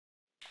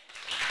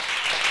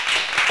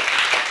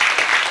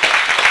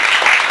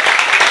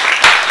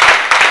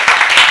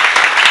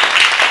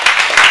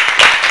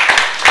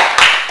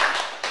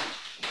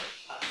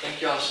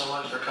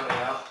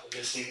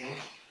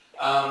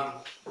I'm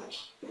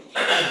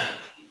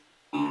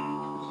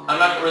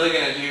not really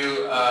going to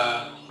do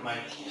my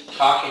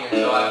talking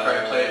until after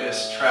I play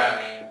this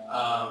track,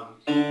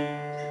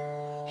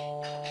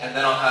 and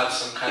then I'll have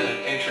some kind of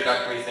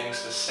introductory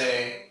things to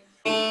say.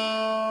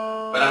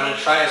 But I'm going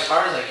to try as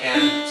hard as I can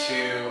to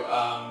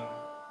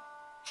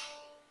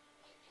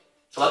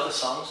let the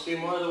songs do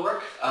more of the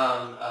work,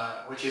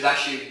 which is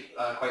actually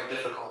quite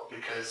difficult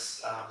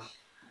because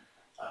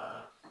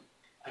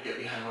I get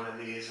behind one of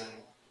these and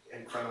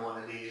in front of one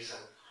of these,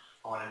 and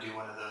I want to do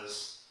one of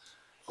those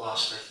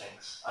philosopher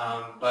things.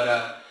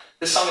 But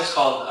this song is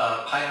called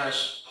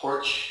Pioneer's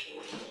Porch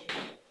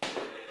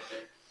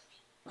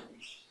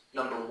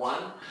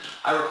 #1.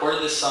 I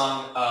recorded this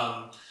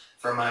song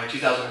for my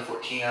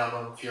 2014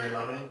 album Fear and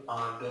Loving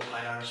on Bill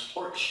Pioneer's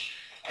Porch.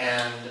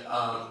 And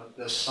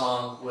the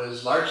song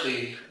was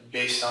largely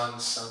based on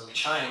some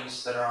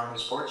chimes that are on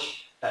his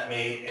porch that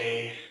made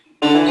a...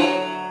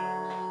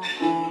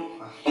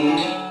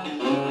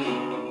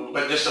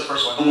 But just the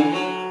first one.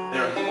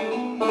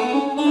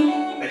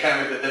 They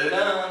kind of made the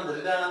da-da-dum,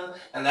 da-da-dum,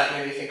 and that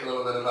made me think a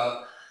little bit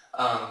about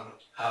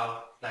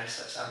how nice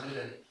that sounded,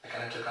 and I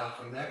kind of took off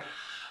from there.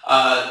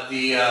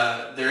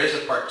 There is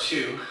a part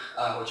 2,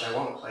 which I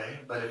won't play,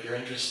 but if you're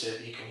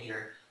interested, you can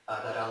hear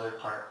that other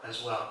part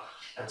as well.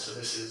 And so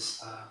this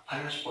is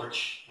Pioneer's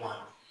Porch 1.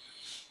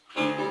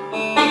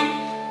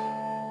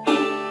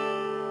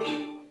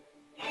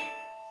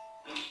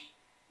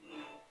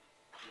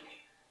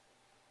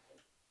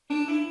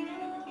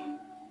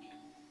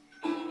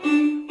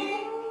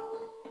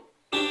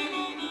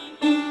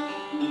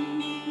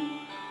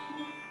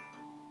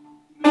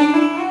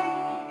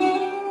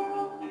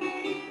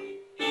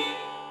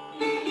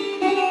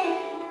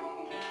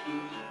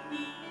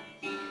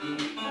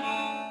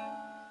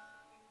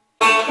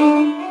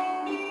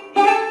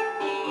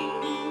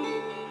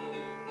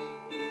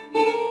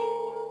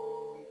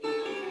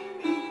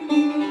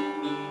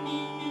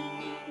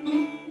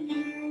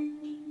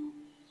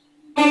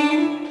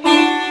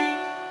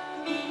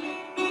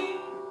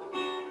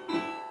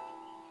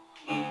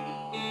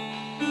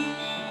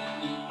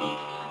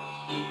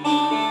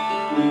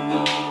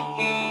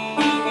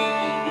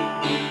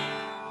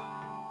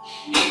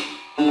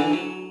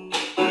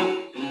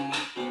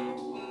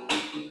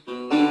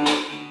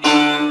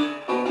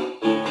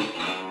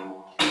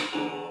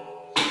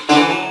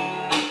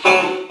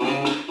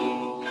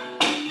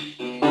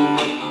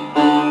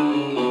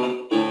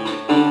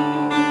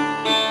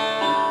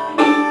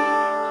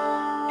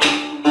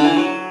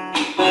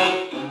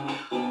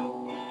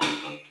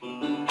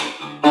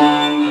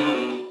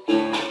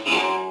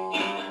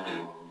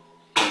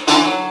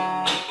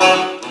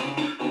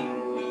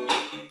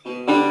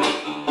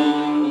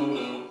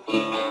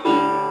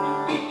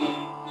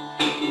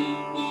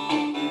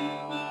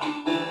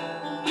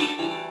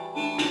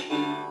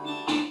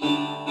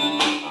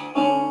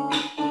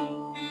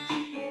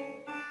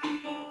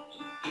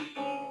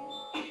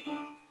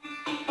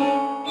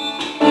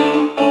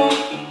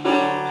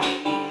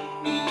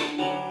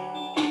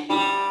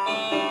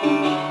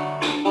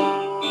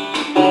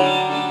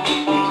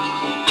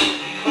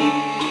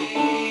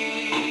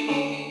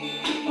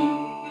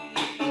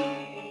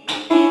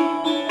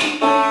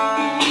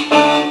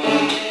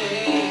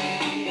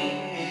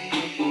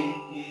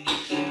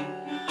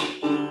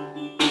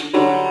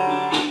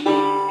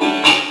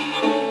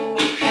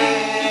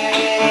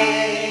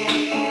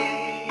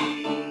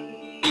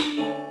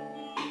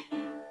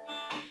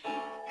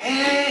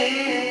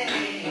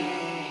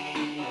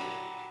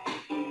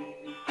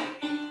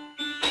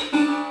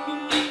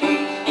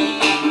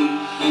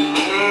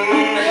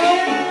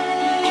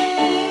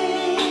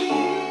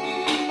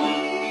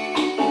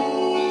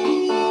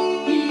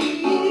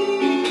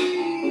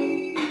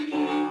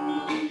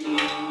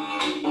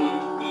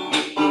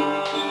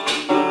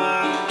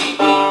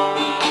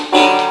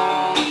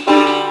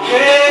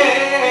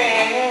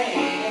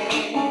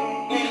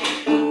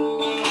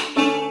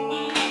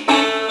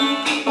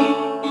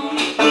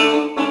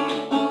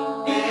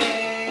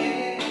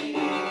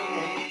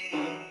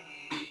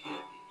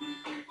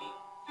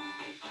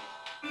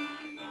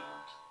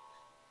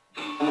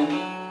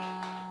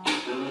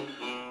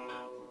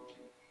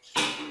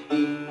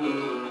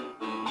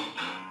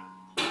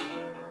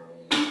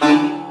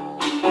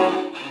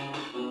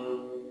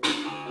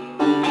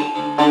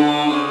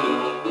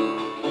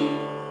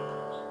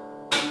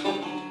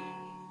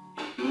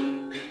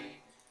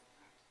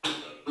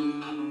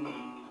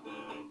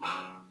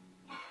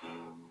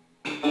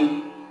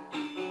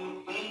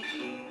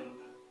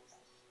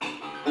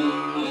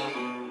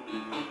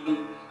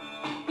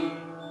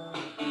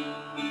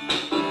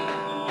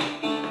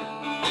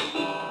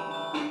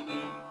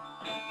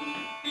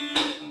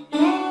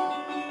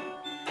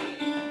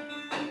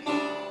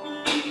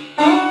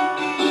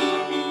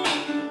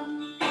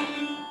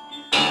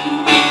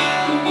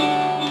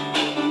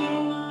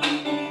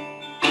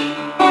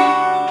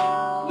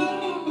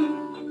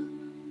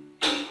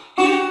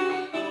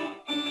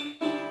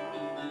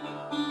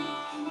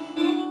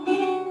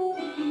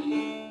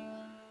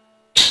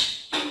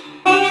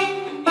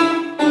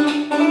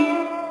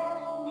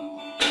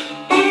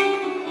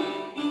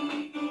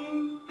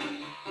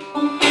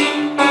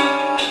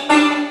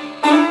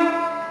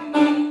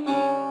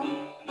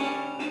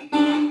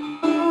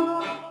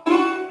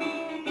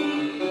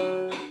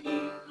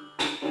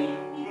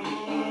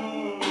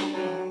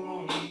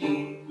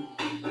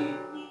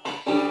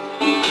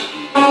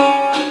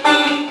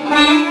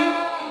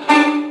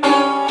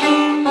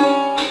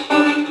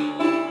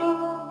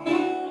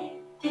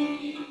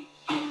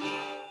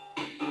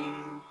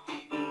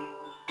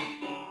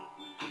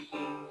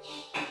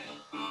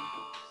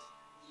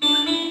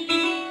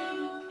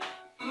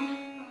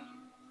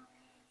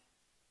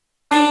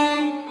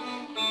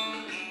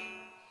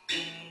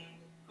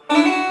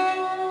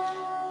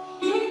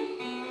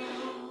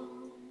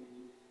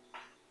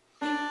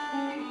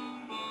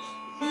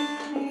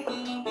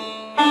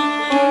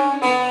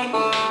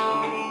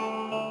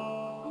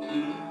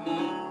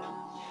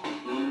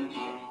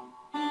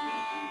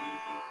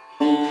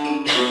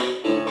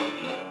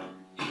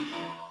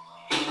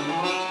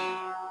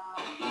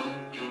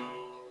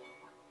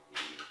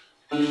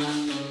 Thank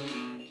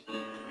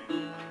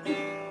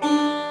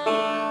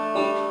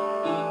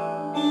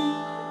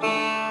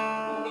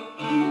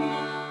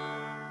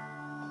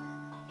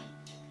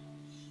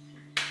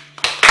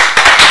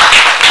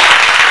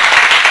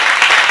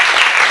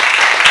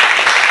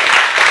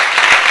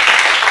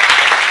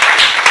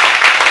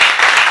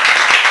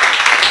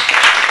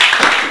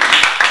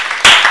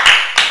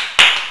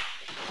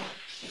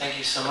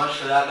you so much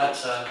for that.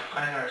 That's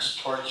Fine Arts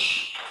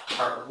Torch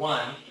Part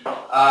 1.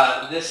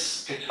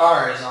 This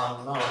guitar is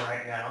on loan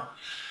right now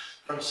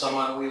from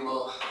someone we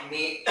will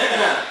meet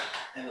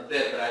in a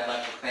bit, but I'd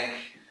like to thank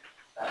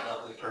that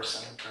lovely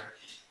person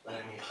for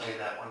letting me play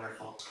that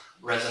wonderful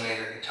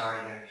resonator guitar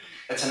in there.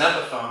 It's an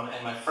Epiphone,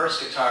 and my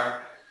first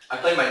guitar, I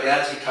played my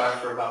dad's guitar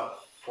for about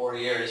 4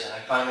 years, and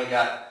I finally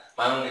got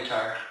my own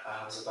guitar.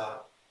 I was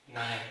about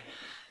 9.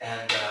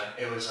 And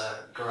it was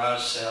a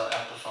garage sale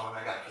Epiphone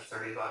I got for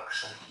 30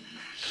 bucks, and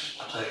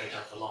I played the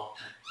guitar for a long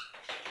time.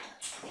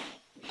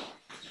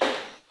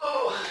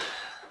 Oh.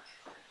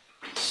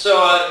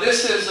 So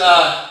this is,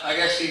 I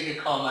guess you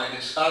could call my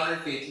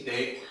discography to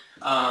date.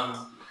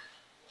 I'm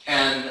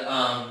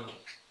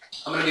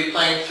going to be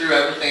playing through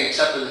everything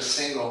except for the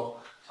single.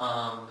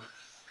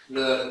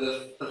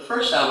 The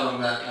first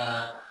album that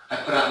I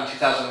put out in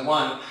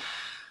 2001,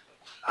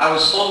 I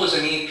was told was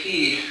an EP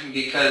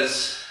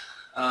because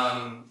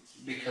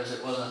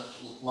it wasn't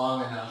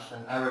long enough,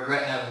 and I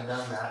regret having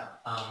done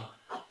that.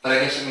 But I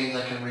guess it means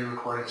I can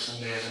re-record it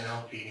someday as an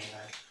LP, and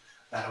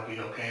that'll be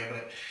okay.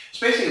 But it's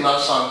basically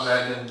love songs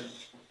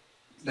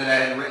that I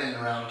had written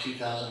around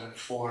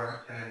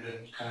 2004 and had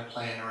been kind of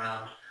playing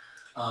around.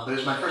 But it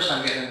was my first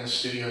time getting in the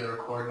studio to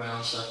record my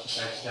own stuff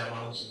besides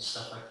demos and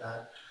stuff like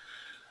that.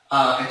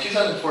 In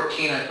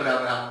 2014, I put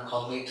out an album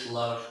called Late to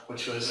Love,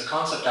 which was a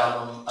concept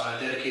album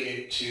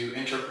dedicated to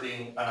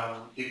interpreting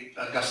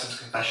Augustine's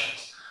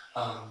Confessions.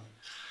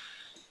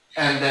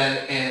 And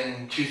then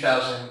in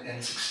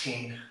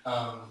 2016,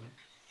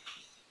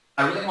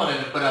 I really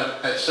wanted to put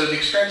out, so the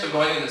experience of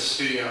going into the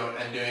studio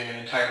and doing an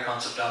entire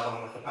concept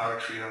album with a power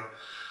trio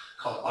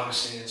called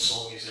Augustinian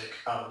Soul Music,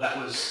 that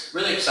was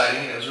really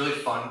exciting, it was really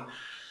fun.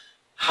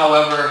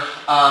 However,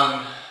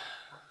 I'm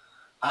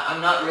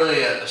not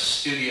really a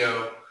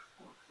studio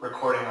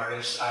recording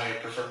artist. I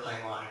prefer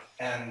playing live,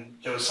 and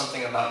there was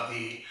something about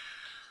the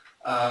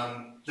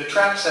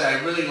tracks that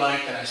I really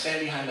liked, and I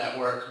stand behind that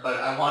work, but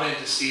I wanted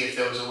to see if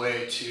there was a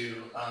way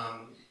to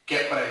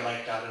get what I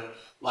liked out of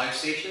live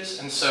stages.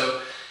 And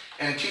so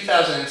in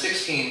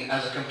 2016,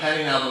 as a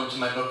companion album to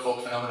my book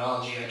Folk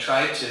Phenomenology, I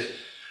tried to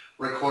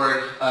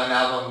record an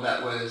album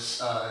that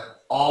was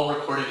all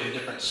recorded in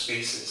different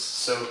spaces.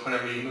 So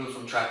whenever you move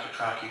from track to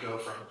track, you go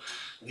from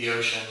the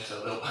ocean to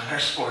Little Pine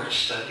Arts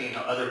Porch to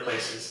other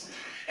places.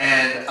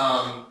 And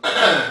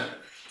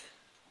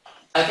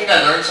I think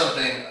I learned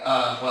something,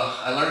 well,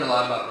 I learned a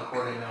lot about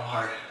recording and how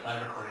hard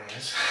live recording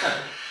is.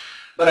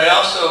 But I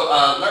also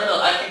learned,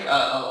 I think,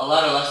 a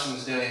lot of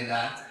lessons doing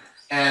that.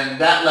 And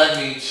that led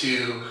me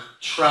to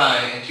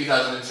try in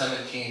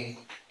 2017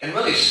 and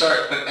really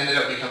start, but ended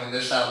up becoming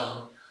this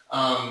album.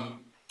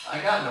 I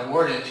got an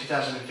award in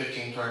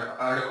 2015 for an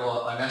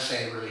article, an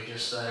essay really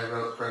just that I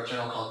wrote for a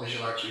journal called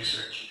Visual Arts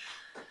Research.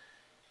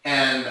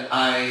 And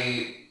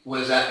I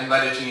was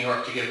invited to New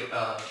York to give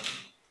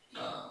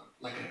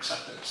like an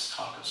acceptance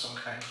talk of some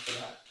kind for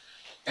that.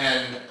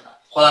 And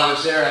while I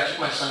was there, I took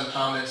my son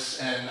Thomas,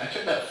 and I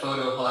took that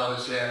photo while I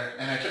was there,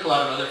 and I took a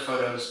lot of other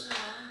photos.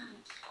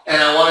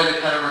 And I wanted to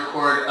kind of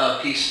record a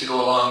piece to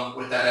go along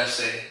with that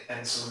essay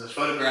and some of the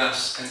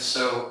photographs. And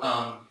so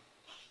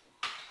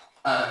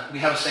we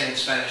have a saying in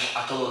Spanish,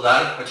 a todo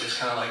dar, which is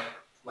kind of like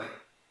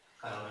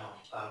I don't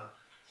know,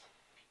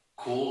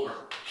 cool, or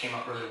came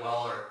out really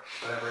well, or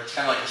whatever. It's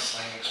kind of like a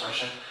slang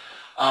expression.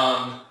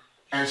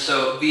 And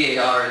so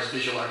VAR is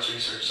Visual Arts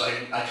Research, so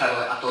I titled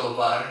it A Todo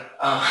Var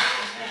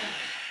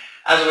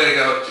as a way to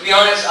go. To be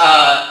honest,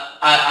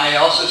 I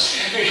also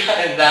stand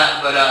behind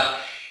that, but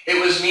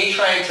it was me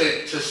trying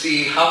to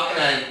see how can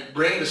I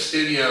bring the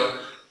studio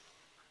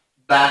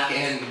back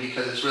in,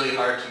 because it's really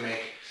hard to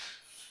make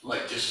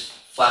like just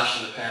flash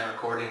in the pan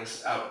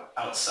recordings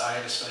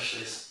outside,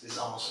 especially is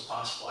almost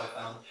impossible, I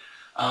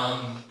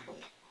found.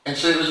 And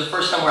so it was the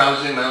first time where I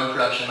was doing my own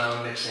production, my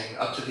own mixing.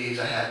 Up to these,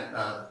 I had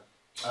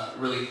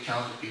really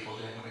talented people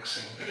doing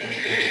mixing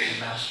and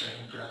mastering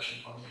and production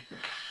for me.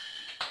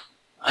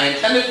 I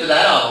intended for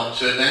that album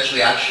to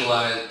eventually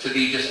actualize, to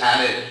be just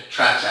added,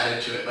 tracks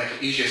added to it,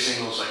 like usually a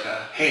single's like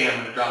a, hey, I'm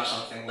going to drop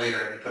something later,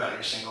 and you put out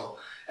your single.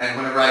 And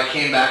whenever I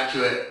came back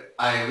to it,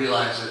 I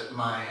realized that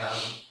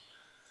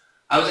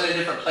I was in a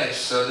different place.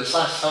 So this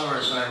last summer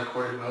is when I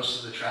recorded most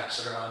of the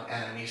tracks that are on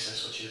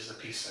Anamnesis, which is the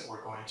piece that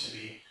we're going to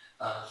be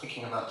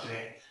thinking about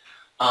today.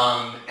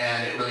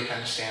 And it really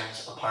kind of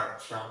stands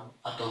apart from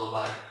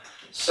Atolovar.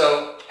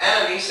 So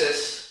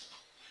Anamnesis,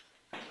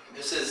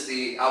 this is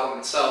the album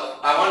itself.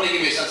 I wanted to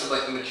give you a sense of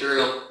like the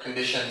material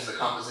conditions, the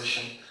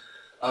composition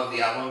of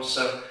the album.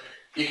 So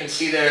you can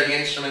see there the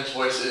instruments,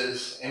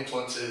 voices,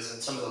 influences,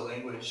 and some of the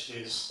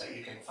languages that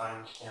you can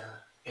find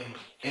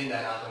in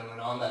that album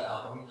and on that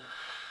album.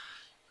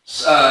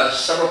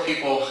 Several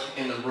people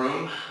in the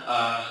room.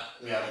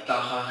 We have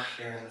Taha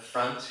here in the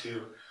front,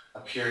 who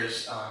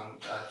appears on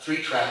 3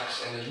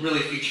 tracks and is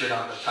really featured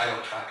on the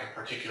title track in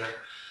particular,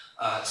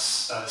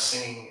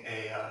 singing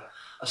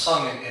a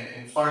song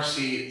in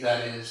Farsi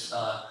that is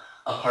a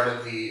part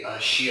of the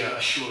Shia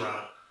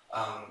Ashura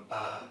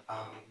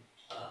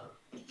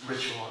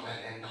ritual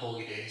and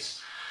holy days.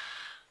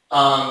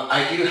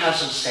 I do have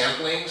some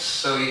samplings,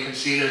 so you can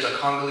see there's a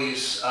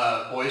Congolese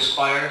boys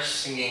choir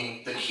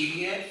singing the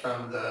Kyrie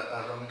from the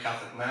Roman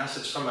Catholic Mass.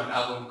 It's from an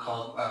album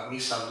called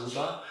Misa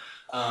Luba.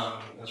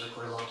 It was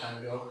recorded a long time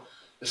ago.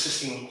 The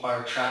Sistine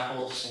Choir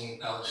Chapel singing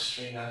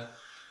Palestrina,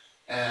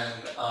 and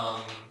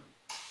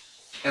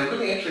a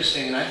really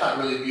interesting and I thought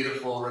really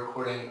beautiful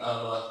recording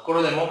of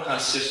Coro de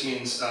Monjas. This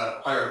means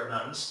choir of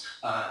nuns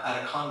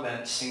at a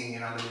convent singing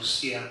in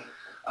Andalusia.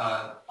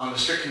 On the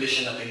strict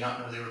condition that they not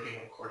know they were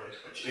being recorded,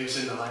 which it was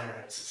in the liner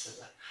notes that said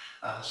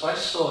that. So I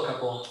stole a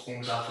couple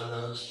things off of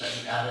those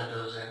and added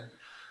those in.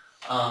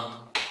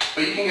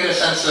 But you can get a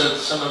sense of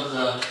some of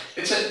the.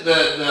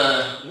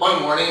 The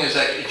one warning is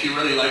that if you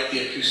really like the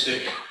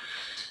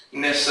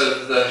acousticness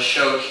of the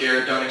show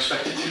here, don't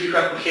expect it to be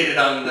replicated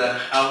on the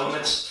album.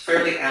 It's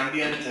fairly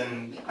ambient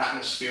and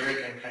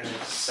atmospheric and kind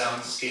of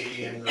soundscapey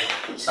in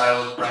the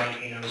style of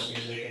Brian Eno's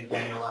music and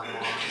Daniel Lanois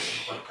and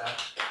things like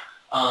that.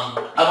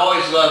 I've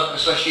always loved,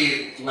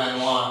 especially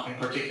Lanois in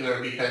particular,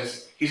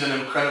 because he's an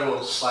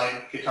incredible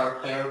slide guitar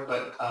player,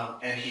 but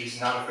and he's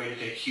not afraid to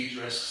take huge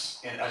risks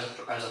as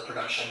a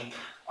production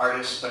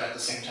artist. But at the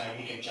same time,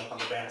 he can jump on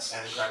the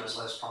bandstand, grab his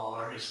Les Paul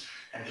or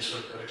and just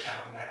really go to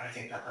town. And I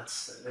think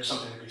there's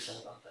something to be said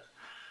about that.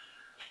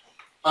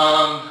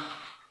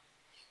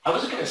 I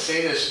wasn't going to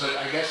say this, but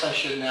I guess I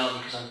should now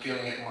because I'm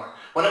feeling it more.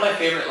 One of my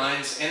favorite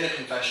lines in the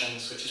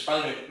Confessions, which is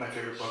probably my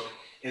favorite book,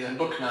 is in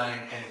Book 9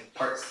 and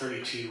Part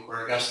 32,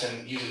 where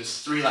Augustine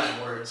uses 3 Latin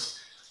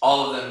words,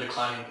 all of them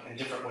declined in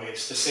different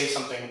ways, to say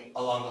something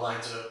along the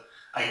lines of,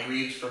 I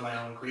grieved for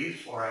my own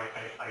grief, or I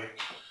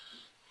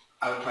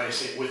would probably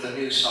say, with a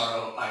new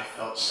sorrow, I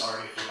felt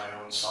sorry for my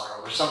own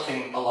sorrow, or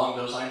something along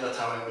those lines. That's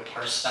how I would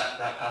parse that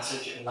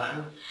passage in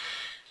Latin.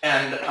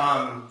 And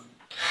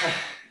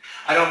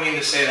I don't mean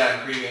to say that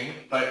I'm grieving,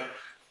 but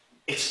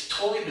it's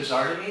totally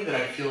bizarre to me that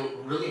I feel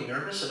really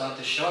nervous about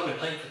this show. I've been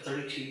playing for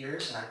 32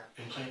 years, and I've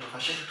been playing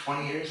percussion for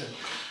 20 years, and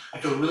I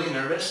feel really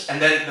nervous.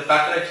 And then the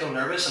fact that I feel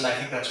nervous, and I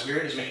think that's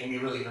weird, is making me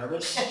really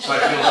nervous. So I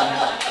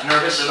feel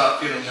nervous about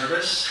feeling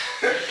nervous.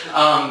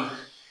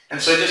 And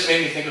so it just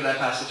made me think of that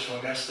passage from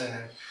Augustine.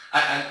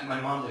 And my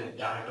mom didn't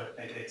die, but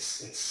it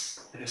is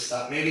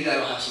thought maybe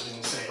that'll have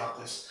something to say about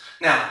this.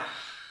 Now,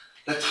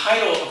 the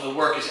title of the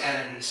work is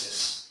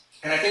Anamnesis.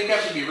 And I think we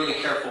have to be really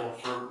careful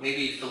for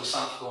maybe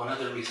philosophical and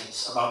other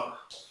reasons about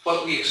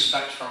what we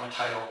expect from a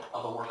title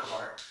of a work of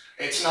art.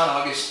 It's not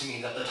obvious to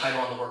me that the title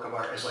on the work of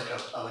art is like a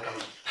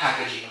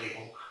packaging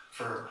label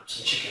for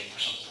some chicken or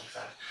something like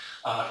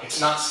that.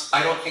 It's not.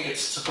 I don't think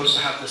it's supposed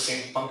to have the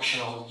same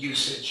functional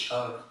usage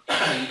of,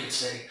 you could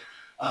say,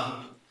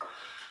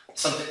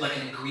 something like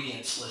an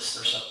ingredients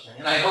list or something.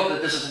 And I hope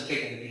that this isn't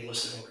taken to be a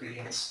list of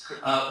ingredients.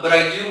 But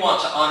I do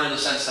want to honor the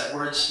sense that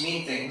words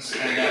mean things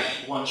and that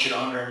one should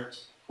honor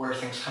where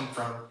things come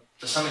from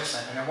to some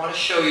extent. And I want to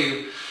show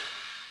you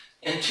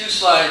in 2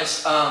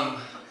 slides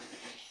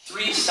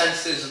 3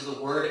 senses of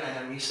the word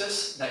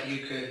anamnesis that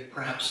you could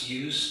perhaps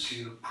use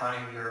to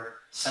prime your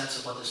sense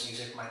of what this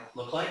music might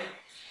look like.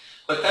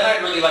 But then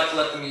I'd really like to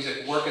let the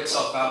music work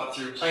itself out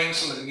through playing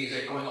some of the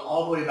music, going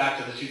all the way back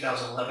to the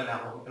 2011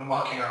 album and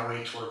walking our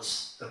way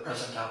towards the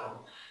present album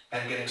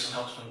and getting some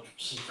help from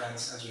some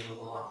friends as we move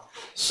along.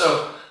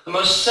 So the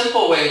most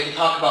simple way to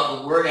talk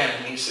about the word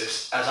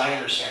anamnesis, as I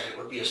understand it,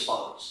 would be as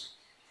follows.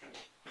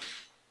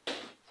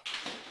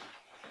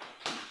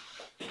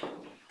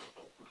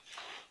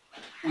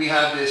 We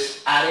have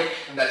this Attic,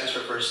 and that just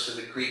refers to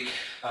the Greek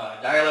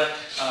dialect,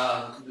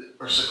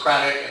 or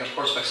Socratic, and of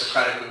course by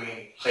Socratic we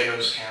mean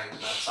Plato's hand,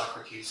 not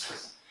Socrates,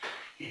 because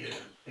he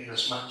didn't think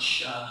as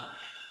much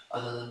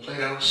other than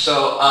Plato.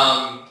 So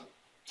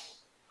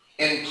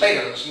in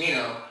Plato's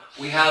Meno,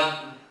 we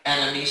have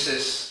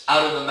anamnesis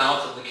out of the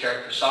mouth of the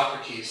character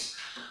Socrates.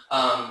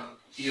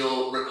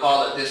 You'll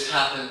recall that this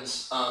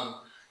happens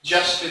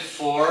just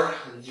before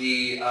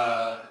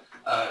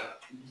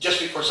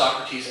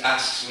Socrates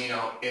asks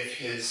Meno if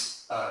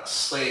his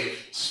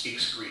slave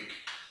speaks Greek.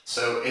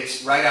 So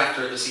it's right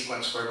after the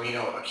sequence where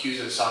Meno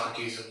accuses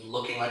Socrates of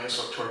looking like a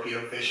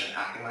torpedo fish and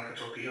acting like a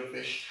torpedo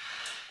fish.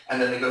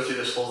 And then they go through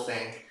this whole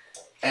thing.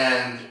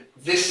 And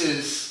this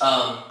is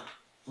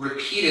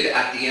repeated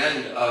at the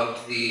end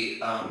of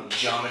the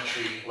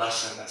geometry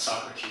lesson that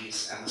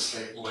Socrates and the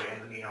slave boy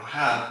and the Meno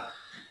have.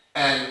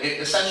 And it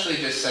essentially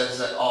just says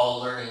that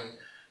all learning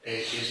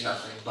is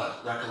nothing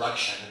but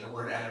recollection. And the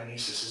word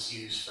anamnesis is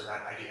used for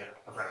that idea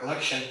of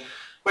recollection,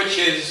 which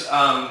is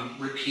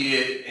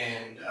repeated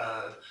in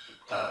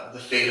the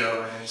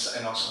Phaedo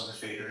and also in the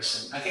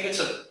Phaedrus. And I think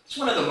it's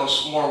one of the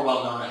more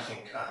well-known, I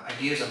think,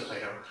 ideas of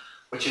Plato,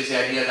 which is the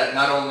idea that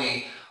not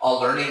only all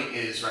learning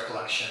is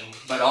recollection,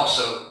 but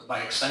also,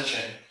 by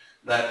extension,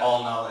 that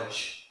all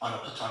knowledge on a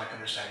Platonic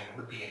understanding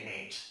would be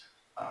innate.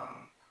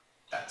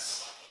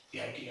 That's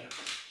the idea.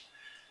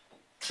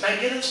 It's an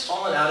idea that's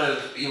fallen out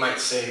of, you might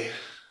say,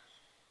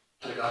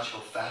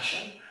 pedagogical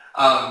fashion,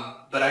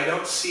 but I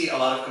don't see a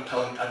lot of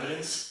compelling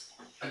evidence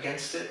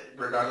against it,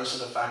 regardless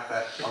of the fact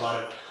that a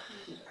lot of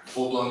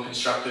full-blown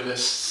constructivists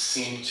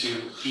seem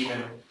to,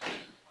 even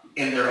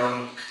in their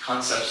own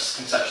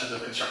conceptions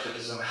of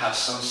constructivism, have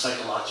some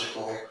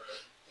psychological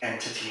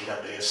entity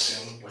that they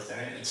assume within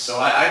it. And so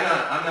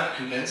I'm not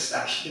convinced,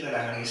 actually, that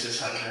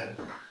Anamnesis hasn't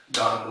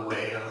gone the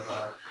way of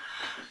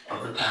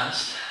the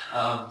past.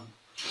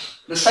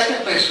 The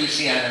second place we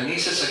see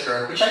anamnesis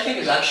occur, which I think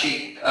is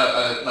actually,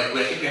 I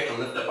think we have to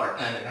lift up our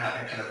pen and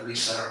kind of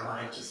reset our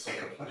mind to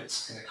think of what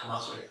it's going to come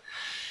up with,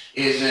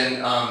 is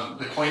in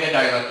the Koine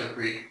dialect of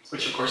Greek,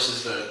 which of course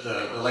is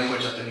the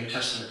language that the New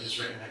Testament is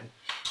written in.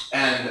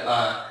 And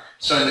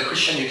so in the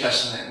Christian New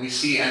Testament, we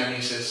see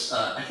anamnesis,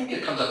 I think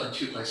it comes up in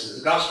two places,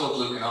 the Gospel of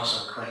Luke and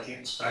also in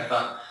Corinthians, but I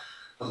thought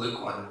the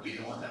Luke one would be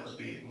the one that would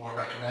be more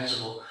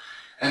recognizable.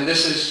 And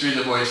this is through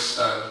the voice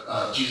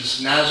of Jesus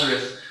of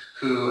Nazareth,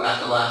 who at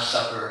the Last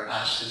Supper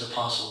asked his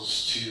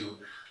apostles to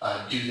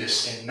do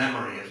this in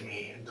memory of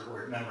me, and the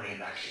word memory in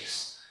that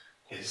case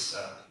is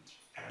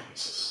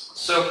anamnesis.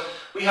 So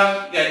we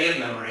have the idea of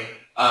memory.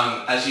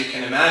 As you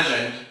can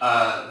imagine,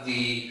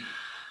 the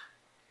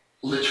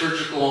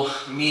liturgical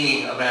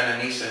meaning of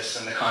anamnesis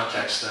in the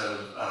context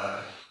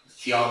of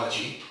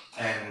theology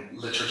and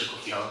liturgical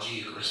theology,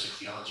 Eucharistic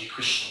theology,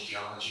 Christian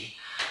theology,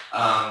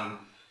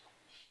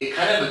 it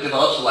kind of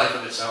develops a life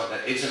of its own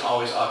that isn't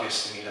always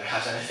obvious to me, that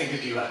has anything to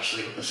do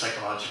actually with the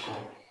psychological,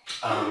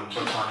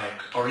 Platonic,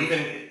 or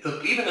even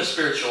the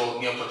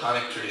spiritual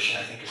Neoplatonic tradition.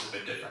 I think is a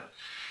bit different.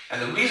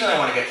 And the reason I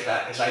want to get to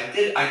that is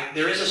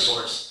there is a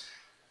source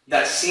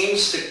that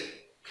seems to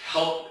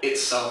help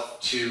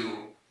itself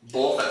to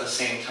both at the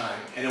same time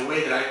in a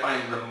way that I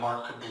find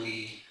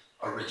remarkably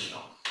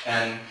original.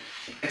 And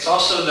it's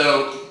also,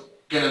 though,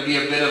 going to be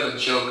a bit of a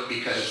joke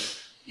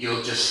because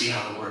you'll just see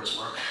how the words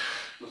work.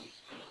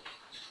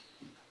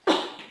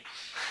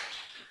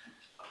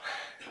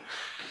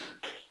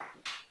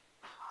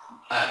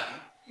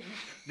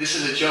 This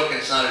is a joke and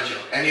it's not a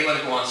joke. Anyone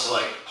who wants to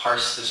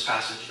parse this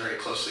passage very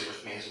closely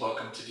with me is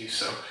welcome to do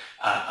so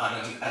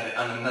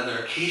on another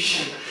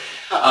occasion.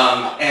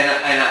 And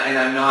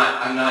I'm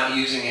not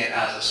using it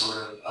as a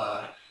sort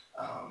of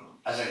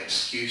as an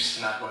excuse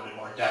to not go into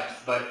more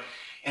depth. But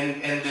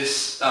in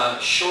this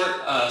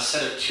short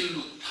set of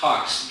two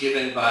talks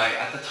given by,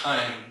 at the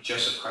time,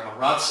 Joseph Cardinal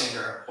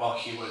Ratzinger, while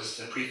he was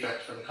the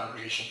prefect for the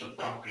Congregation for the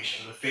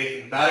Promulgation of the Faith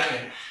in the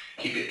Vatican,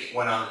 he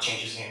went on to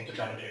change his name to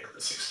Benedict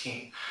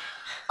XVI.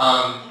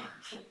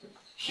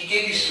 He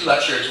gave these two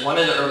lectures, one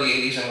in the early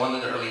 80s and one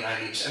in the early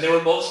 90s, and they were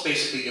both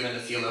basically given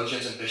to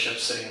theologians and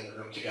bishops sitting in the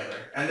room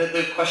together. And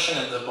the question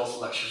of both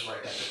lectures were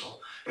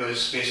identical. It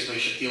was basically,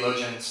 should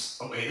theologians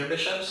obey their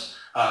bishops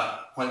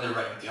when they're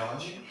writing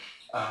theology,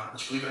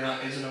 which, believe it or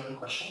not, is an open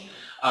question.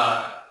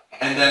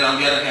 And then on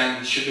the other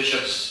hand, should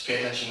bishops pay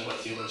attention to what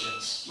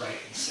theologians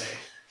write and say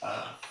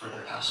for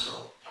their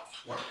pastoral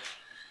work?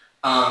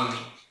 Out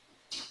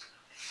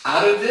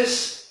of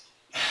this,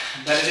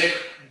 Benedict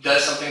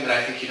does something that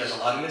I think he does a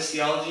lot in his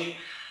theology,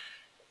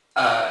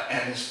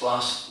 and his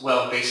philosophy,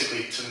 well,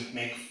 basically to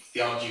make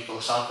theology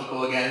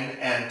philosophical again,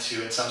 and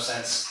to, in some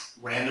sense,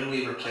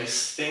 randomly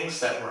replace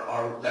things that were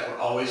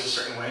always a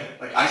certain way.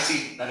 Like, I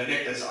see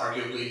Benedict as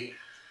arguably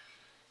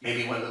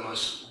maybe one of the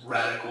most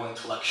radical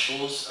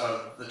intellectuals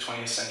of the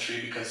 20th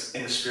century, because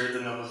in the spirit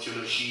of the Noble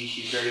Theology,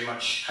 he very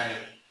much kind of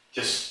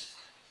just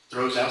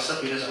throws out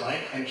stuff he doesn't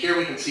like. And here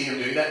we can see him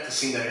doing that to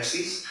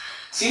synderesis.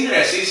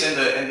 Synderesis in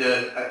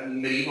the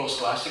medieval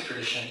scholastic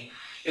tradition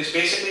is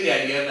basically the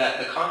idea that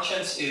the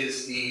conscience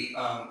is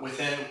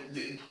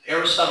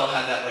Aristotle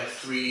had that the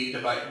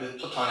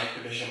Platonic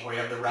division where you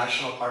have the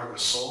rational part of the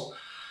soul.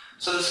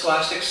 So the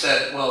scholastics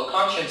said, well,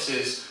 conscience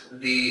is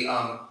the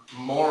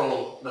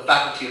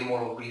faculty of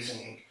moral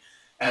reasoning,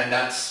 and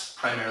that's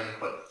primarily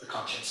what the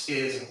conscience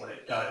is and what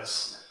it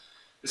does.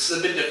 This is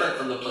a bit different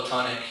from the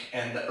Platonic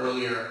and the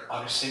earlier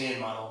Augustinian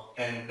model,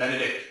 and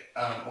Benedict,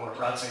 or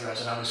Ratzinger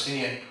as an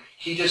Augustinian,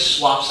 he just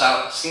swaps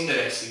out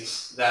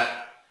synderesis,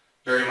 that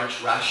very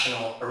much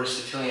rational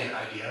Aristotelian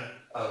idea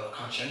of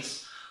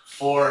conscience,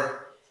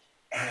 for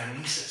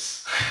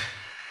anamnesis.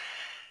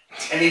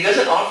 And he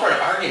doesn't offer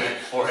an argument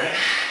for it,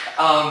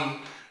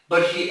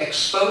 but he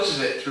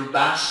exposes it through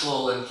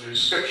Basil and through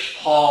Scripture,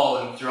 Paul,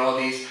 and through all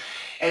these,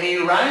 and he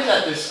arrives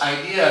at this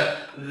idea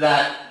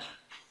that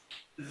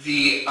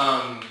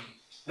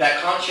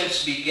that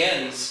conscience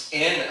begins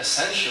in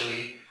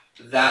essentially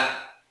that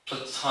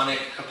Platonic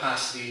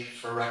capacity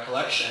for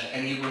recollection,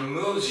 and he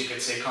removes, you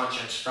could say,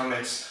 conscience from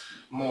its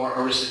more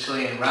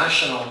Aristotelian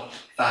rational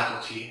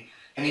faculty,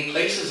 and he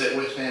places it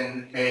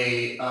within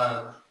a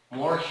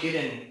more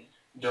hidden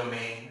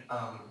domain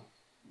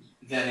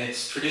than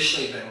it's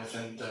traditionally been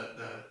within the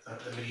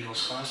medieval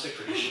scholastic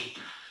tradition.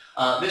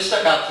 This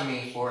stuck out to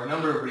me for a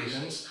number of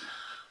reasons,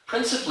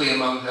 principally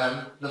among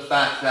them the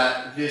fact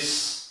that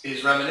this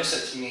is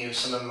reminiscent to me of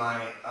some of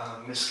my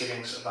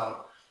misgivings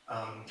about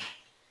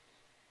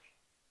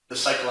the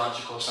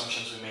psychological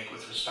assumptions we make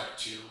with respect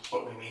to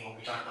what we mean when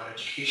we talk about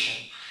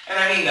education. And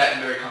I mean that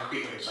in very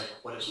concrete ways, like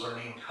what is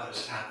learning, how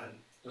does it happen,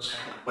 those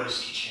kind of, what is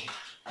teaching,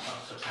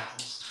 what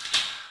happens.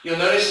 You'll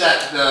notice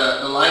that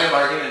the line of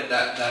argument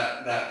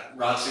that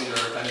Ratzinger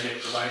or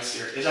Benedict provides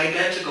here is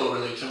identical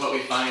really to what we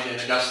find in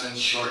Augustine's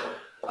short,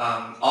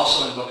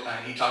 also in Book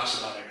 9, he talks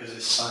about it because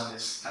his son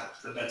is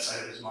at the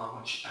bedside of his mom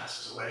when she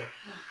passes away,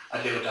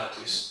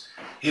 Deodatus.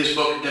 His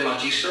book De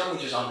Magistro,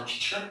 which is on the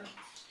teacher.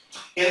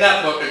 In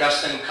that book,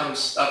 Augustine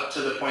comes up to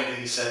the point that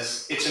he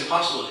says, it's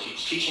impossible to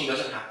teach. Teaching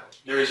doesn't happen.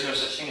 There is no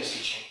such thing as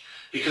teaching.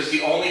 Because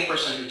the only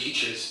person who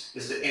teaches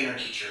is the inner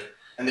teacher.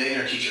 And the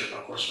inner teacher,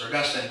 of course, for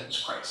Augustine, is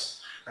Christ.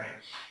 Right?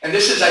 And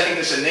this is, I think,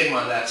 this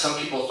enigma that some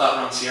people thought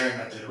Rancière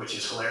invented, which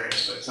is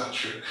hilarious, but it's not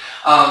true.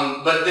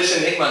 But this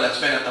enigma that's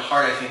been at the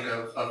heart, I think,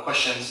 of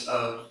questions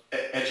of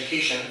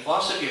education,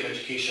 philosophy of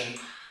education,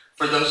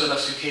 for those of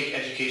us who take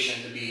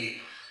education to be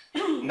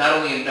not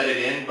only embedded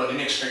in, but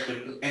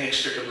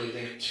inextricably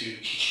linked to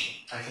teaching.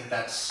 I think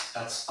that's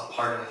a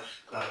part of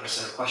the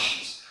set of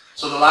questions.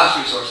 So the last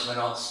resource, and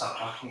then I'll stop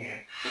talking again.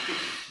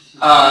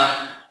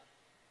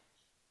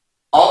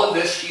 All of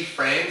this he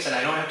frames, and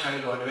I don't have time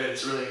to go into it,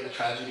 it's really a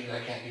tragedy that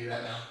I can't do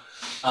that now,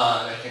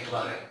 that I think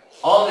about it.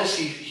 All of this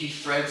he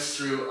threads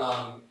through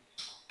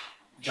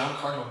John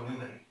Cardinal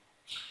Newman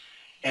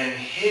and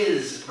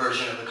his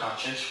version of the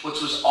conscience,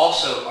 which was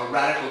also a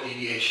radical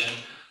deviation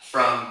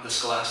from the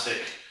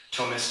scholastic,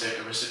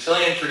 Thomistic,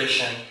 Aristotelian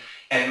tradition,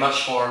 and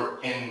much more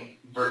in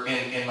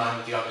line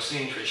with the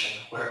Augustinian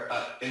tradition, where,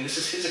 and this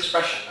is his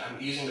expression, I'm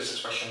using this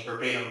expression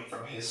verbatim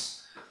from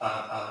his,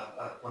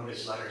 one of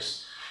his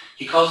letters.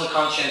 He calls the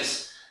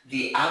conscience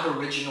the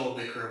aboriginal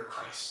vicar of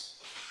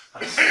Christ.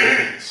 That's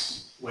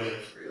his way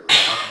of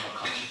talking about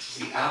conscience. It's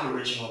the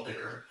aboriginal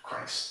vicar of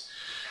Christ.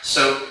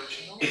 So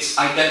it's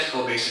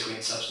identical, basically,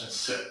 in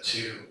substance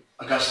to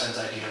Augustine's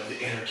idea of the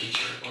inner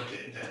teacher, or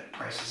that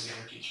Christ is the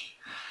inner teacher.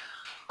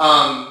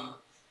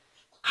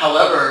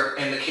 However,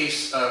 in the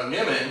case of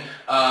Newman,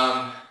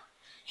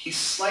 he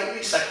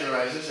slightly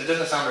secularizes. It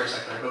doesn't sound very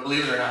secular, but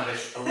believe it or not,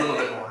 it's a little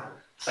bit more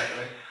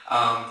secular.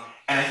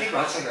 And I think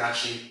Ratzinger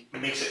actually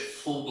makes it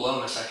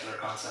full-blown a secular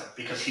concept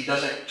because he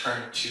doesn't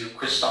turn to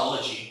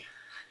Christology.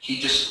 He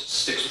just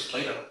sticks with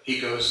Plato.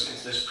 He goes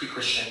into this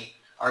pre-Christian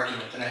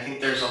argument. And I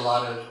think there's a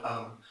lot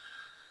of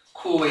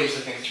cool ways to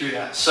think through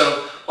that.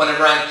 So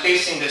whenever I'm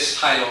placing this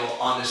title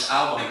on this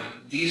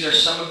album, these are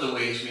some of the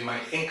ways we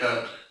might think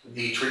of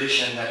the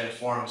tradition that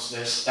informs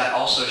this, that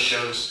also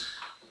shows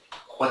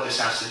what this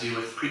has to do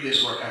with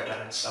previous work I've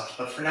done and stuff.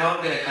 But for now,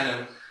 I'm going to kind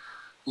of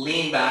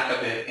lean back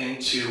a bit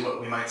into what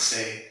we might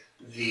say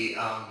the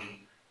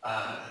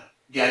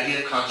idea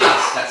of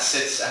conscience that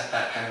sits at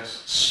that kind of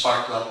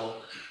spark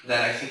level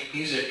that I think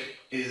music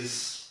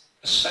is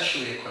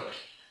especially equipped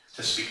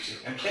to speak to.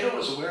 And Plato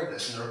was aware of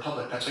this in the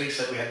Republic. That's why he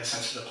said we had to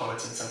censor the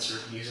poets and censor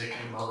music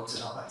and modes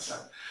and all that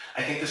stuff.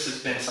 I think this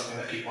has been something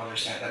that people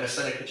understand, that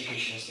aesthetic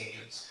education is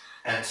dangerous.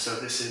 And so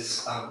this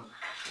is,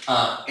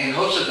 in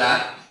hopes of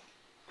that,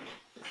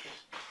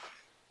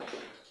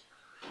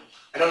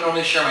 I don't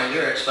normally share my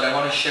lyrics, but I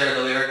want to share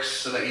the lyrics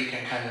so that you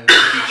can kind of,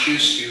 if you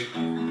choose to,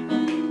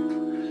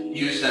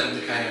 use them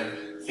to kind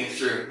of think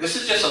through. This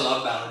is just a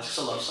love ballad, just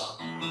a love song.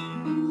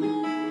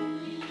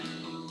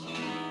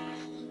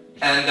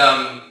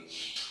 And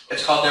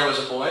it's called There Was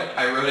a Boy.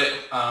 I wrote it,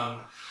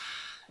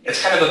 it's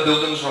kind of a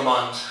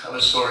Bildungsroman of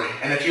a story.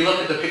 And if you look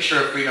at the picture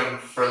of freedom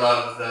for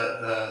love,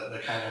 the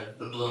kind of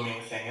the blooming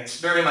thing,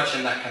 it's very much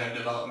in that kind of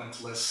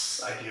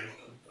developmentalist idea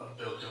of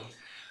Bildung.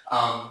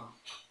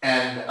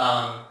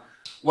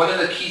 One of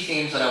the key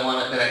themes that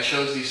I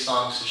chose these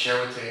songs to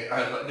share with you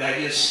are the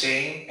idea of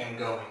staying and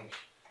going,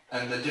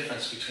 and the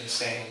difference between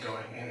staying and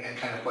going, and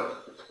kind of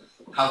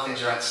how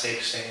things are at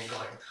stake, staying and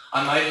going.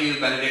 On my view,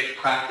 Benedict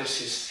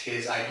practiced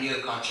his idea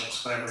of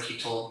conscience whenever he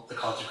told the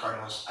College of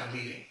Cardinals, I'm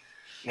leaving.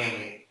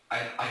 Namely,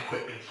 I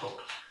quit being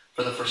Pope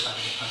for the first time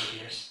in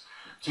 100 years.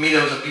 To me,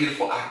 that was a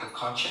beautiful act of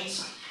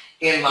conscience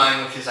in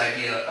line with his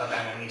idea of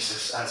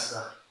Anamnesis as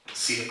the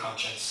seat of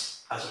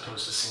conscience as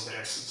opposed to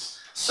synderesis.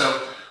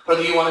 So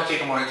whether you want to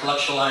take a more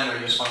intellectual line or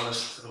you just want to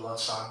listen to the love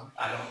song,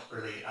 I don't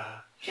really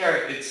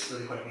care. It's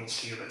really what it means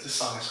to you. But this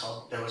song is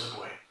called There Was a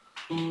Boy.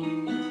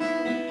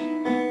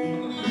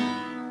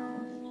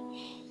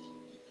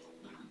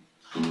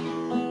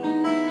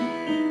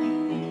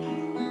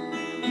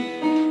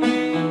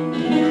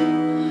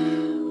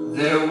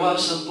 There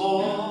was a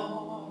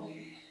boy,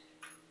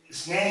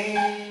 his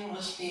name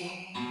was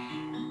me.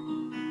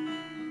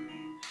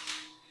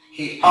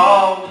 He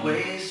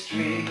always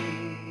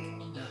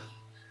dreamed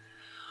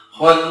of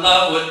what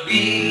love would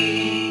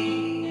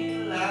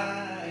be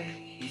like.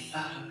 He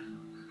thought of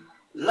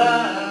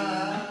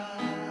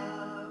love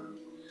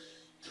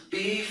to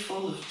be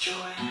full of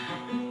joy.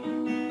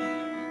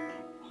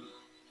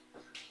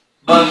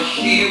 But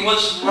he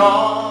was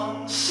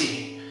wrong,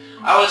 see,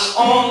 I was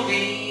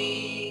only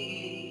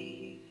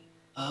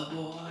a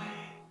boy.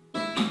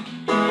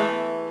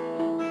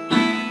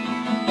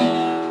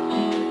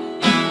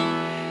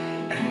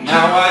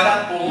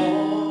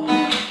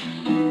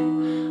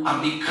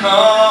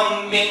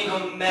 becoming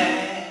a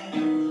man,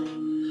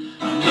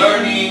 I'm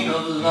learning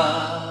of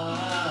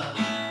love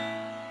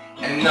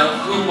and of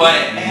who I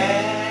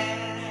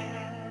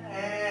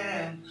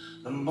am.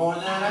 The more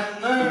that I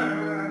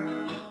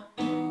learn,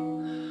 the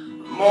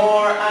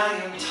more I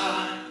am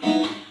taught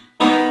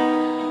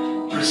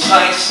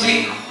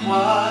precisely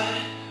what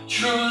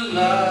true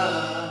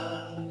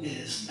love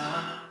is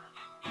not.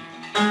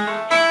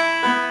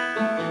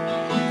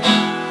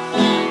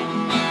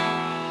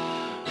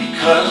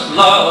 Because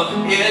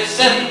love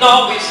isn't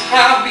always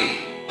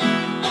happy,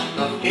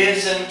 love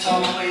isn't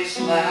always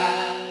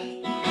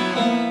glad,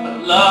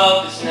 but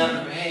love is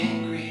never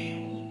angry,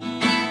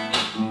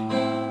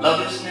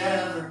 love is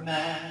never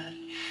mad.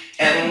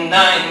 And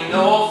I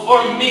know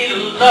for me to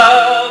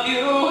love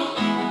you,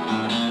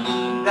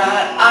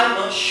 that I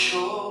must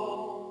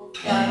show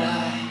that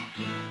I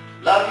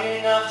love you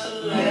enough to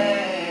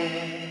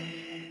let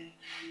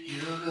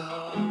you go.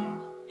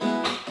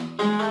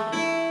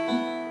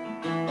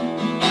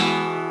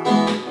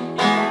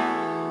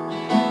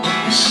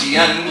 See, I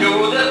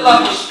knew that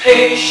love was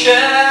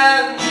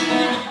patient,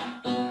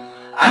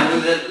 I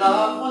knew that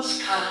love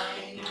was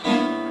kind,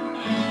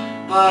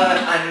 but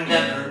I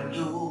never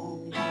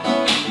knew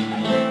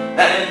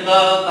that in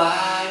love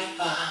I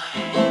find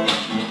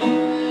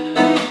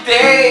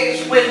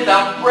days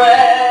without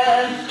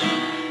breath,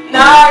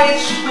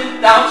 nights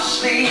without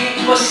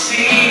sleep, a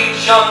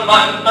siege on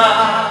my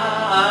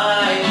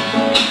mind,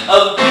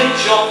 a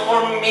vigil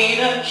for me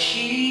to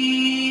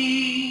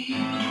keep.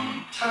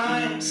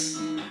 Times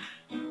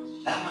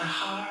that my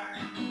heart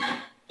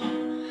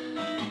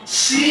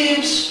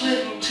seems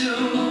split in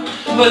two,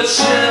 but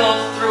still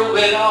through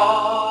it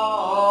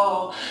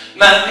all,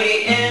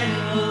 madly in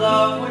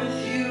love with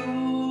you.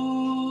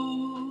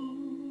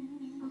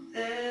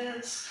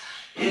 This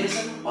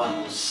isn't what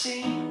was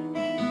seen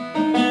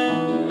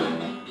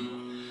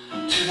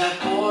to that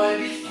boy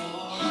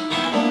before,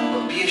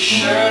 but be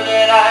assured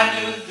that I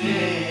do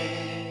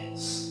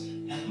this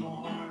and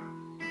more.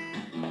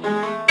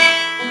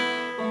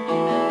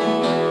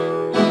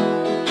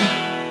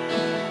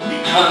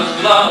 Because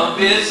love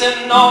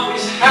isn't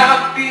always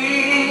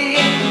happy,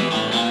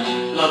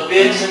 love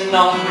isn't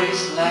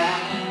always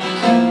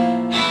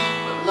glad,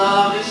 but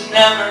love is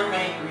never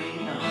angry,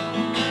 no,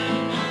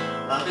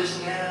 love is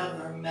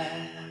never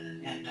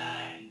mad. And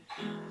I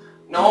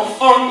know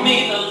for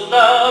me to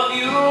love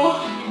you,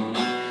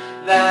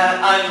 that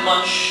I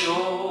must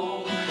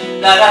show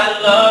that I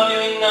love you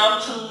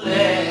enough to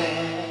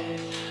let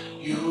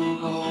you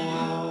go.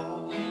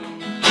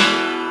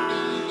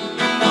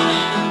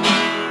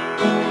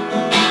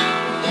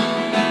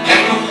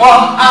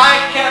 While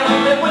I can't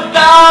live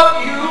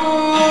without you,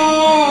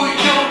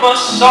 you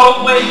must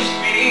always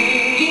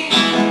be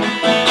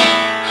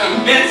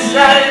convinced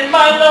that in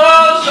my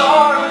love's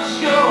arms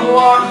you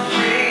are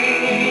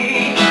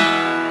free.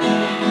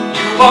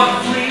 You are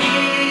free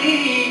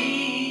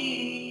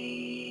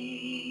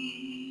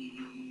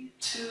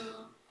to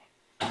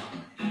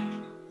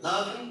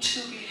love and to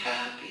be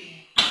happy,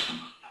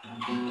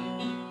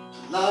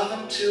 to love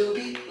and to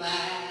be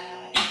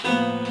glad,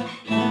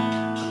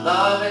 to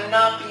love and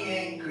not be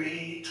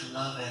angry, to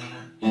love and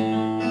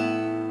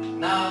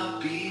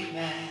not be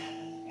mad.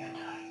 And I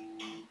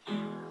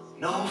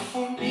know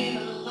for me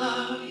to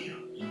love you,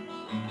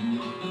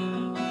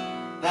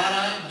 that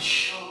I must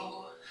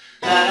show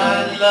that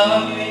I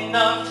love you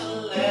enough to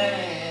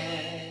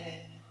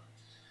let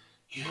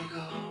you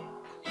go.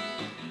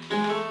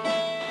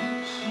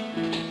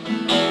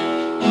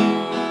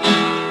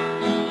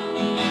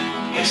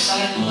 Yes, I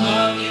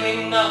love you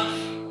enough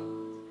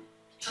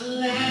to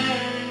let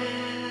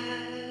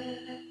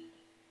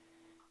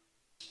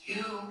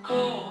you go.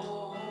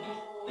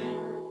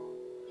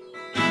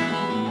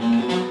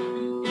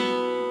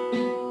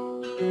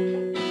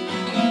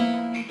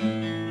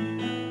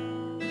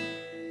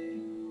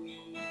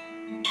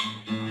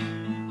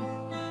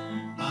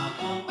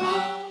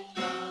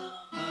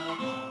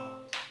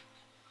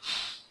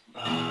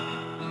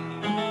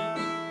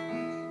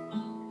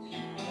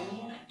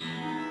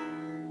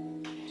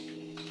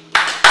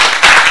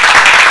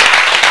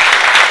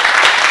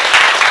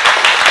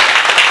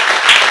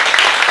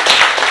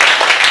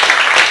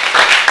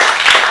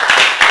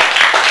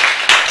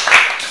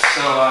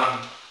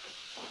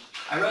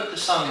 I wrote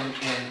this song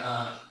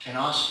in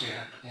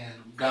Austria, in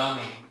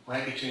Gaumi,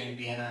 right between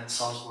Vienna and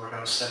Salzburg. I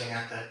was studying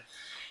at the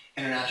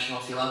International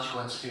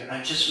Theological Institute, and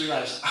I just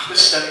realized I was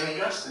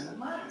studying Augustine in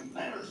mine.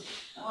 I was,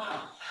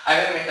 wow. I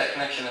didn't make that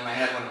connection in my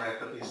head whenever I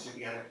put these two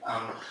together.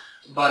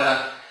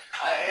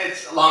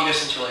 It's a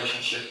long-distance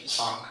relationship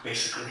song,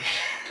 basically.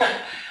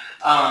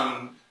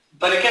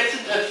 But it gets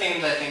into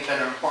themes, I think,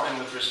 that are important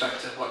with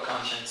respect to what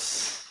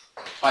conscience,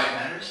 why it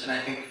matters, and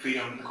I think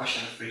freedom, the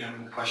question of freedom,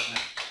 and the question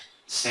of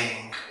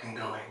staying and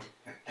going,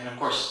 and of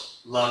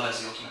course, love as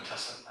the ultimate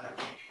test of that, I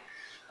think,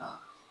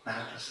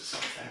 manifests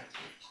itself there.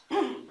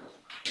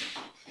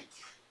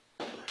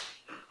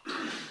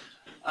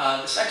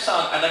 This next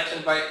song, I'd like to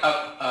invite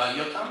up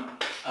Yotam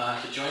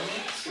to join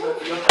me. Let's give it up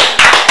for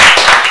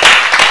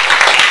Yotam.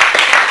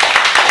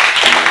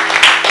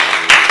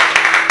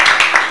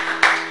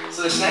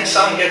 So this next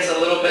song gets a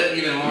little bit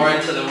even more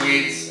into the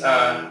weeds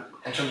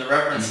in terms of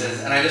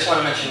references, and I just want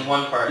to mention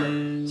one part.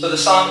 So the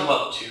song,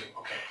 well, two,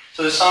 okay.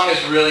 So the song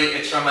is really,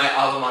 it's from my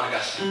album on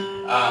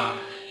Augustine,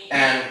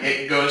 and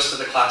it goes to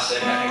the classic,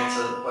 I think it's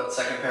the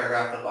second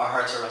paragraph of Our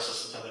Hearts Are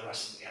Restless Until They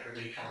Rest in Thee.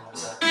 Everybody kind of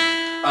knows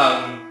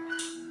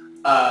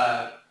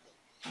that.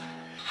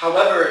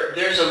 However,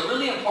 there's a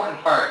really important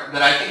part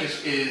that I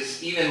think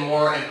is even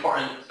more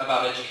important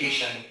about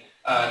education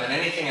than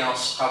anything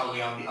else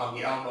probably on the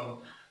album,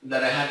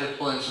 that I had to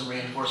pull in some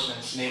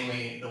reinforcements,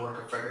 namely the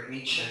work of Friedrich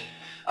Nietzsche.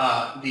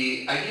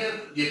 The idea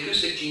of the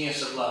acoustic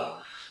genius of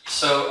love.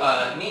 So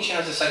Nietzsche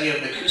has this idea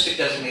of the acoustic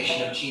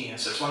designation of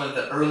genius. It's one of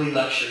the early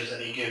lectures that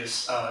he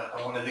gives,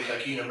 one of the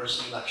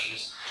university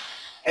lectures.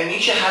 And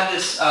Nietzsche had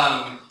this,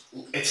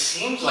 it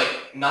seems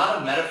like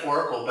not a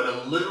metaphorical, but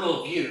a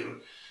literal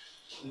view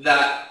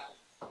that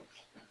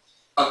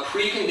a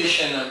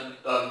precondition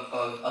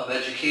of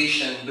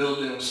education,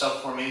 building,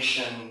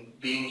 self-formation,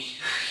 being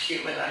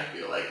human, I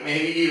feel like,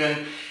 maybe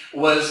even,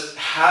 was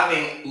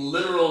having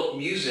literal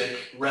music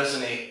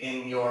resonate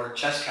in your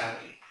chest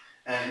cavity.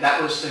 And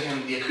that was to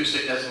him the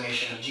acoustic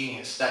designation of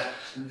genius, that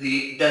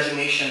the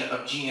designation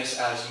of genius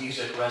as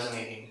music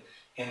resonating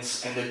and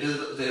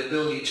the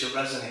ability to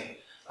resonate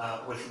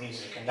with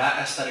music. And that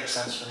aesthetic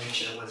sense for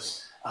Nietzsche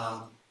was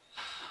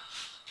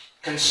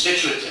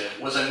constitutive,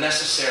 was a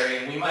necessary,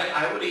 and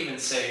I would even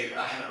say,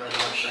 I haven't read the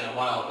lecture in a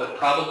while, but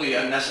probably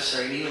a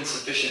necessary and even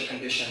sufficient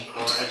condition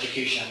for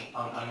education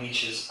on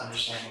Nietzsche's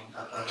understanding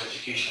of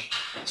education.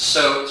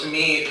 So to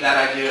me, that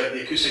idea of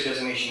the acoustic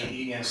designation of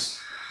genius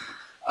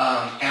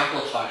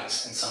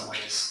amplifies in some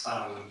ways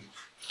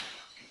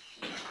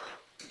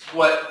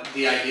what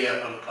the idea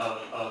of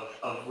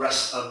the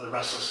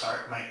restless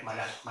heart might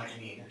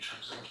mean in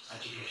terms of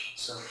education.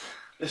 So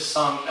this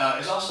song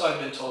is also, I've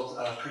been told,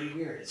 pretty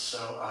weird.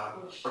 So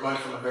we're going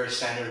from a very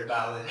standard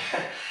ballad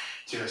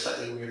to a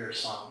slightly weirder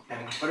song.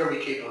 And what are we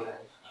capable of?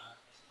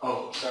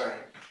 Oh, sorry.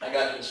 I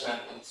got this one.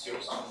 It's your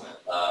song.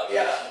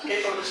 Yeah,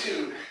 capable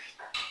too.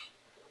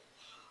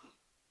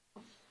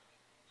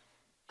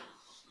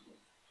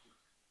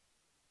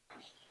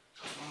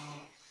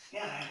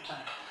 Yeah, I have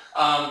time.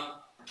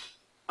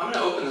 I'm going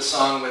to open the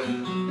song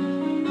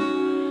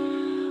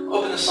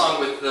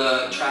with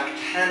the track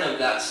 10 of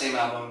that same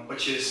album,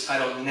 which is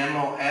titled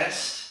Nemo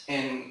Est,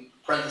 in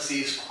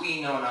parentheses,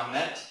 qui non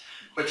amet,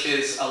 which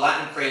is a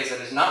Latin phrase that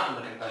is not from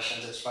the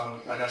Confessions. It's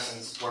from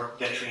Augustine's work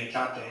De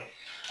Trinitate.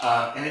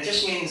 And it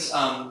just means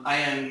I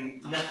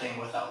am nothing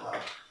without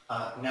love.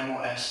 Nemo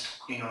est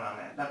qui non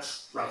amet.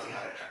 That's roughly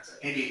how to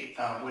translate. Maybe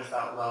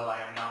without love I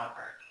am not,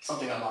 or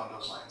something along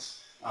those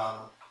lines.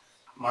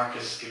 Mark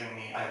is giving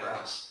me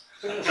eyebrows.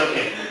 It's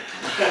okay.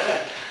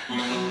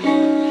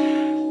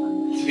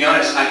 To be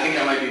honest, I think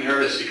I might be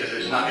nervous because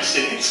there's not a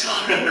sitting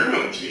scholar in the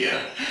room to be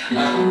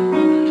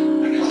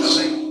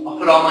I'll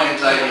put all my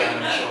anxiety on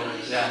my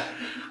shoulders, yeah.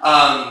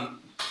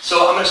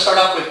 So I'm going to start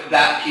off with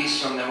that piece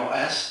from Nemo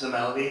Est, the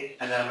melody,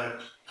 and then I'm going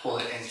to pull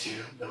it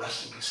into the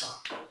rest of the song.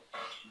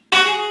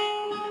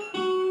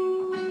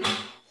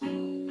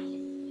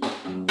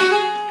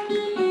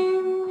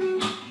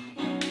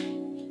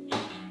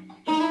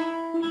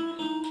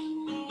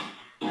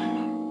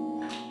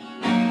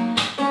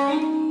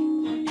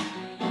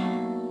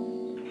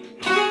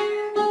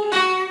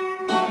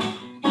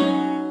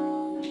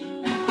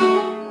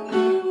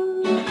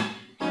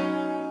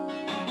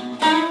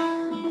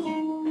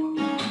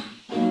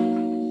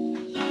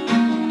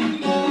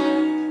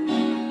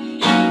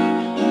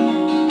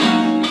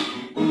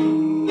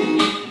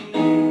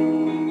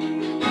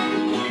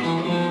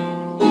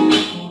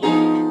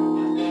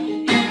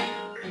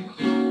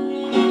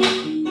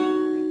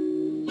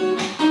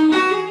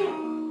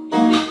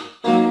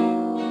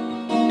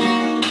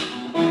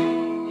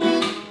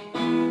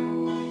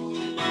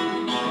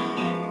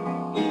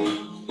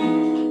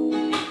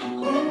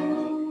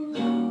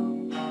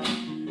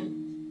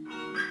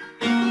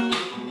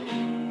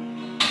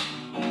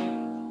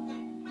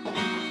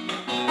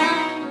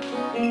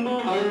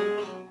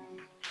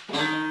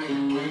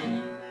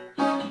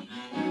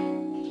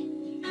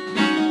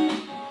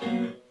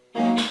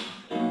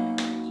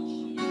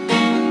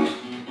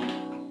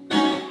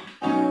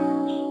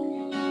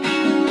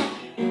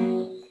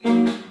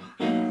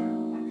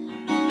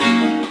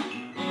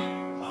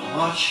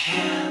 Watch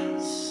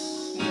hands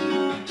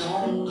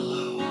don't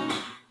glow.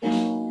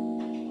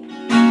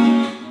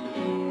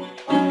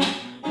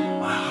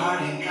 My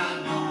heart ain't got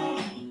no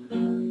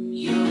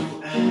USB.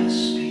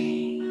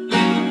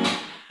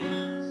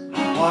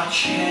 My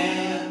watch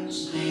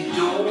hands, they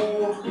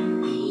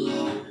don't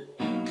glow.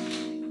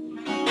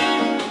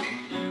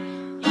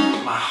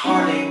 My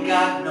heart ain't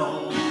got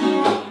no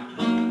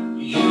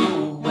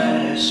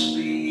USB,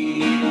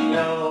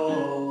 no.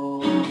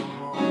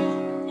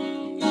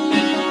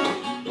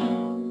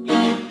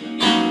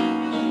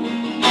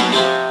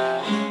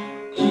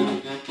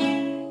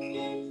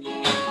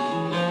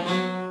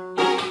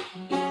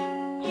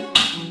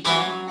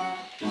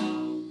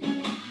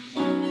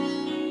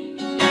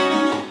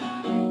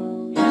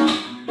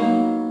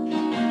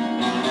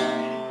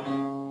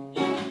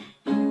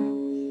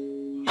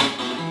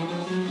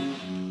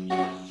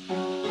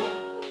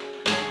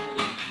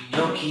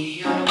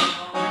 Pinocchio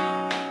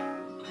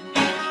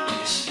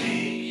is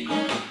fake.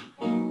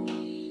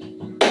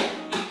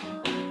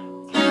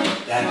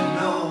 That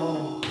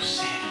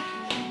nose,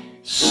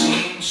 it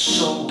seems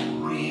so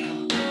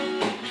real.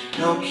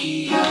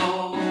 Pinocchio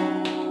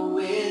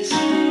is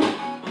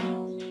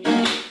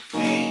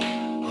fake,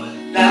 but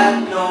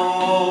that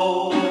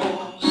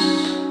nose,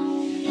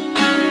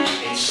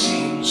 it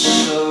seems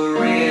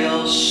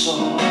surreal.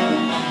 So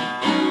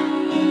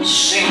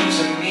sing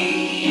to me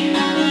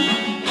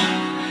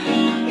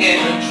in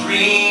a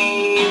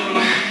dream,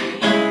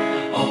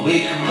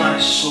 awake my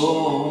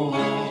soul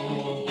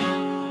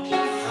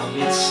from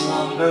its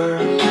slumber.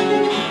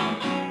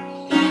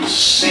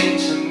 Sing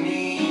to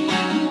me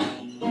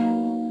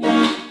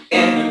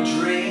in a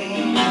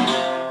dream,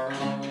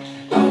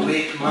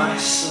 awake my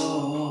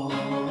soul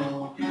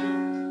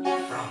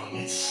from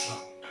its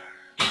slumber.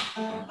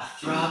 A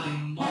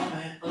throbbing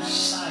moment of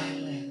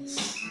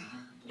silence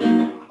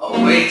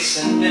awaits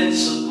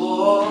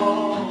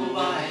invincible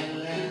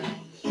violence.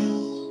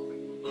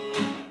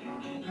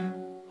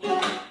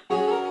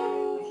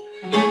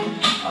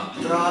 A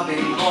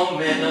throbbing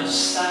moment of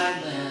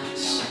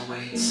silence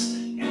awaits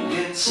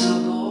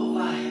invincible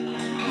violence.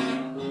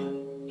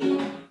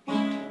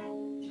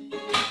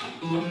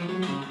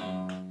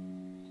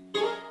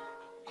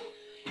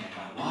 And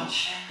my watch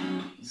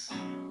hands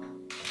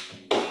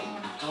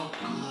don't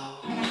glow.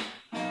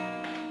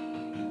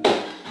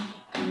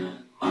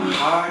 My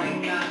heart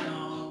ain't got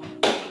no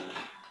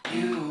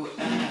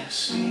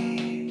USB.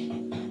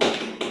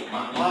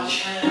 My watch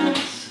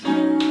hands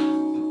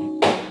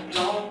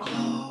don't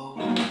glow.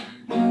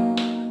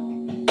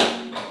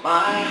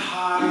 My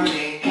heart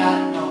ain't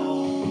got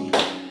no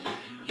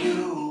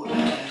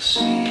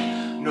USB.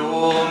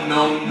 No,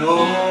 no, no.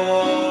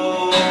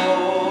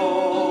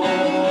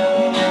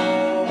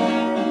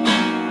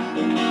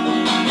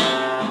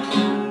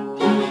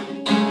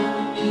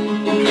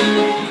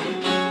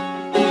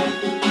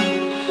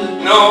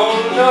 No,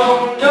 no,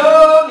 no,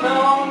 no,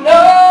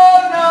 no,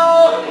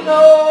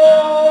 no,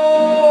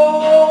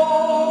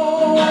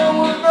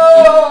 no, no,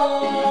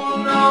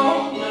 no,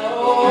 no,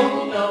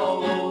 no.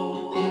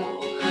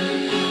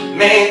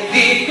 May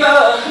the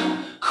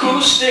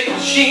acoustic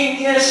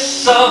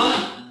genius of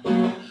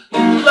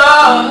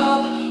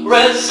love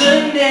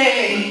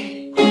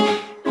resonate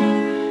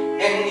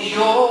in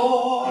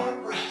your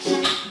breast.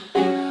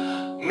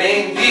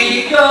 May the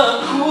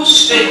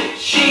acoustic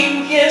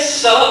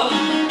genius of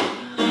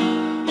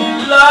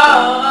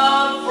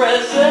love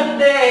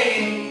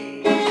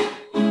resonate.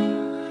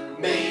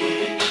 May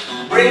it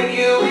bring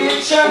you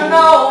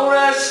eternal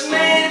rest.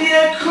 May the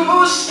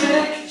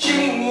acoustic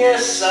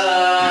genius of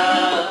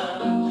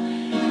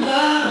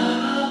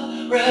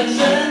love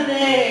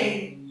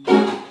resonate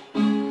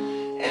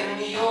in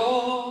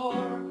your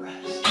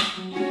breast.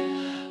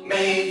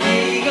 May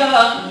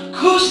the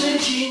acoustic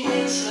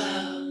genius of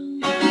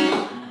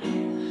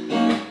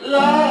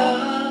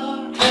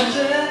love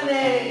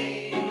resonate.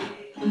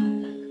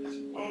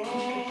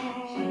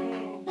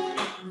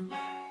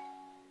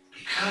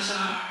 Because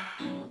our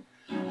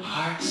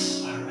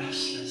hearts are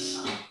restless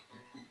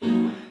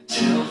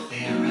till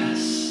they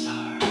rest.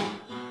 Our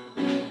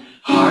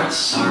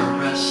hearts are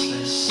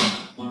restless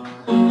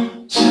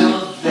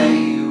till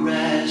they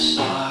rest.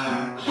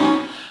 Our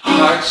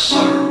hearts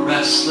are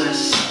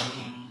restless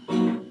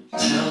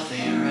till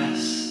they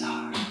rest.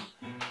 Our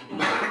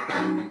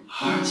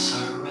hearts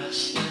are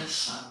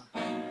restless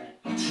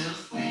till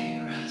they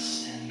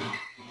rest in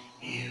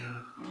you.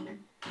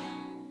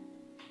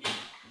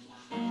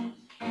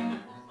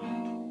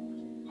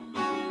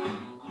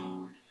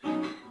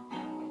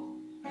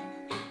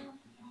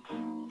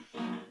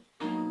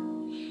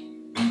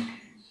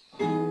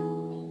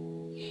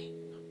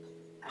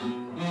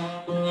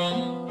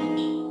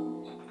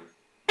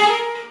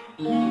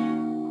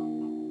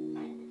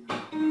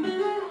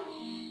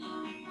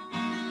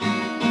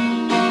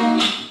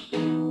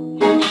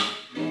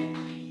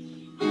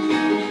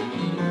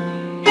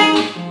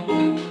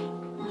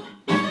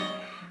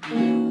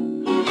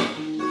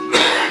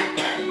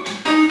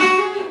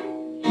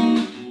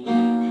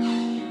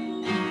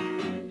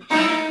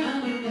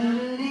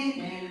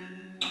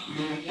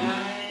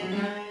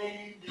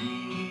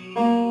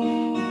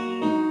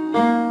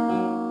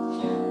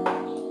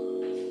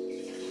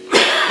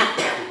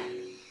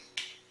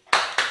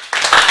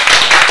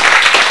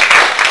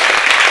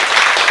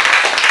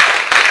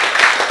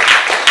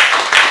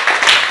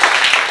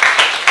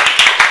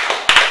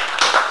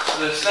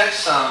 This next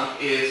song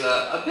is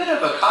a bit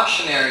of a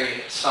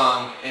cautionary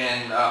song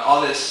in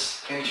all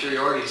this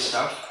interiority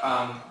stuff.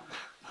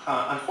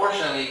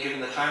 Unfortunately, given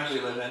the times we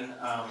live in,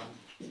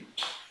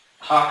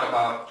 talk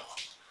about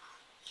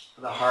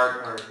the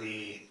heart or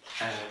the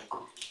kind of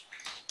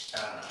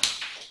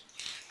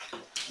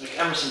like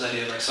Emerson's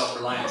idea of like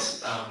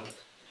self-reliance,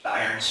 the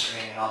iron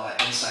string and all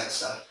that inside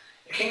stuff.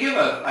 It can give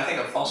I think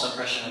a false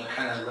impression of a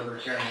kind of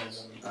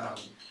libertarianism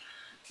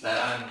that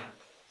I'm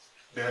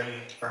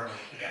very firmly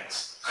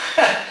against.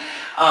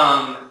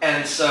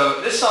 And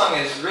so this song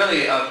is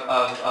really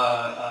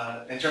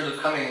in terms of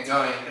coming and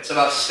going, it's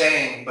about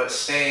staying, but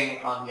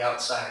staying on the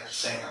outside,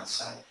 staying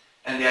outside.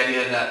 And the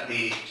idea that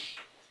the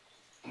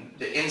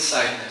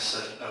insideness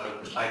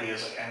of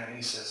ideas like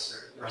Anamnesis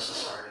or the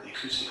restless heart or the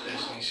acoustic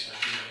designation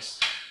of genius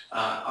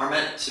are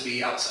meant to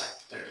be outside.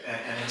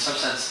 And in some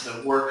sense,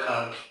 the work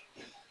of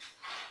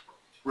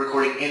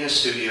recording in a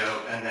studio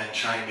and then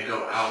trying to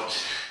go out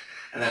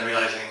and then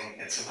realizing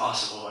it's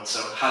impossible. And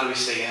so how do we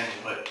stay in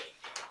but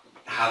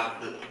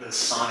have the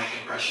sonic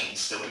impression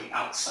still be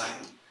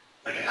outside,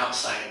 like an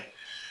outside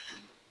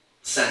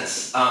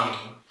sense?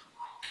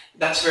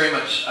 That's very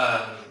much,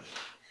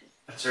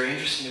 that's very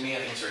interesting to me. I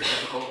think it's very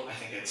difficult. I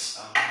think it's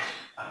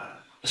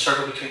the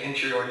struggle between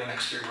interiority and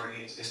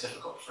exteriority is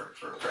difficult for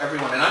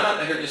everyone. And I'm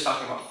not here just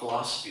talking about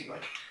philosophy.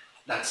 Like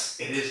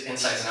it is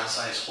insides and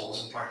outsides,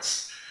 wholes and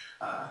parts,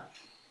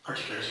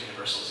 particulars,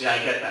 universals. Yeah,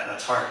 I get that.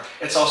 That's hard.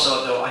 It's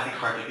also, though, I think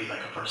hard to be like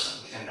a person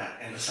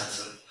in the sense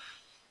of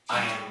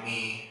I am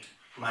me.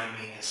 My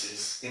meanness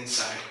is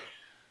inside,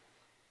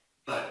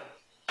 but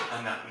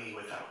I'm not me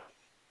without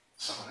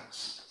someone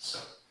else. So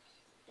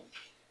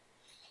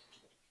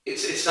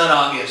it's not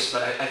obvious,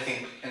 but I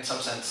think in some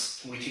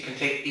sense we can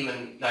take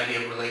even the idea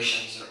of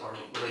relations or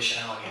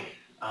relationality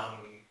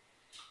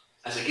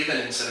as a given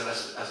instead of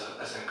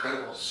as an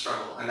incredible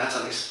struggle, and that's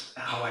at least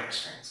how I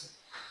experience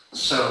it.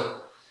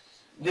 So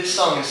this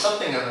song is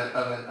something of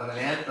an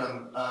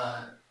anthem,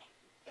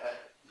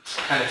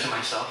 kind of to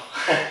myself.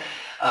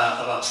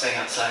 About staying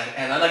outside,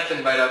 and I'd like to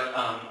invite up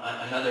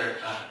another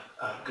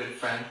good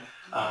friend,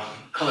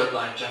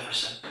 colorblind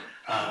Jefferson,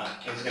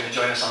 who's going to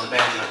join us on the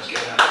banjo. Let's give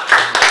it up.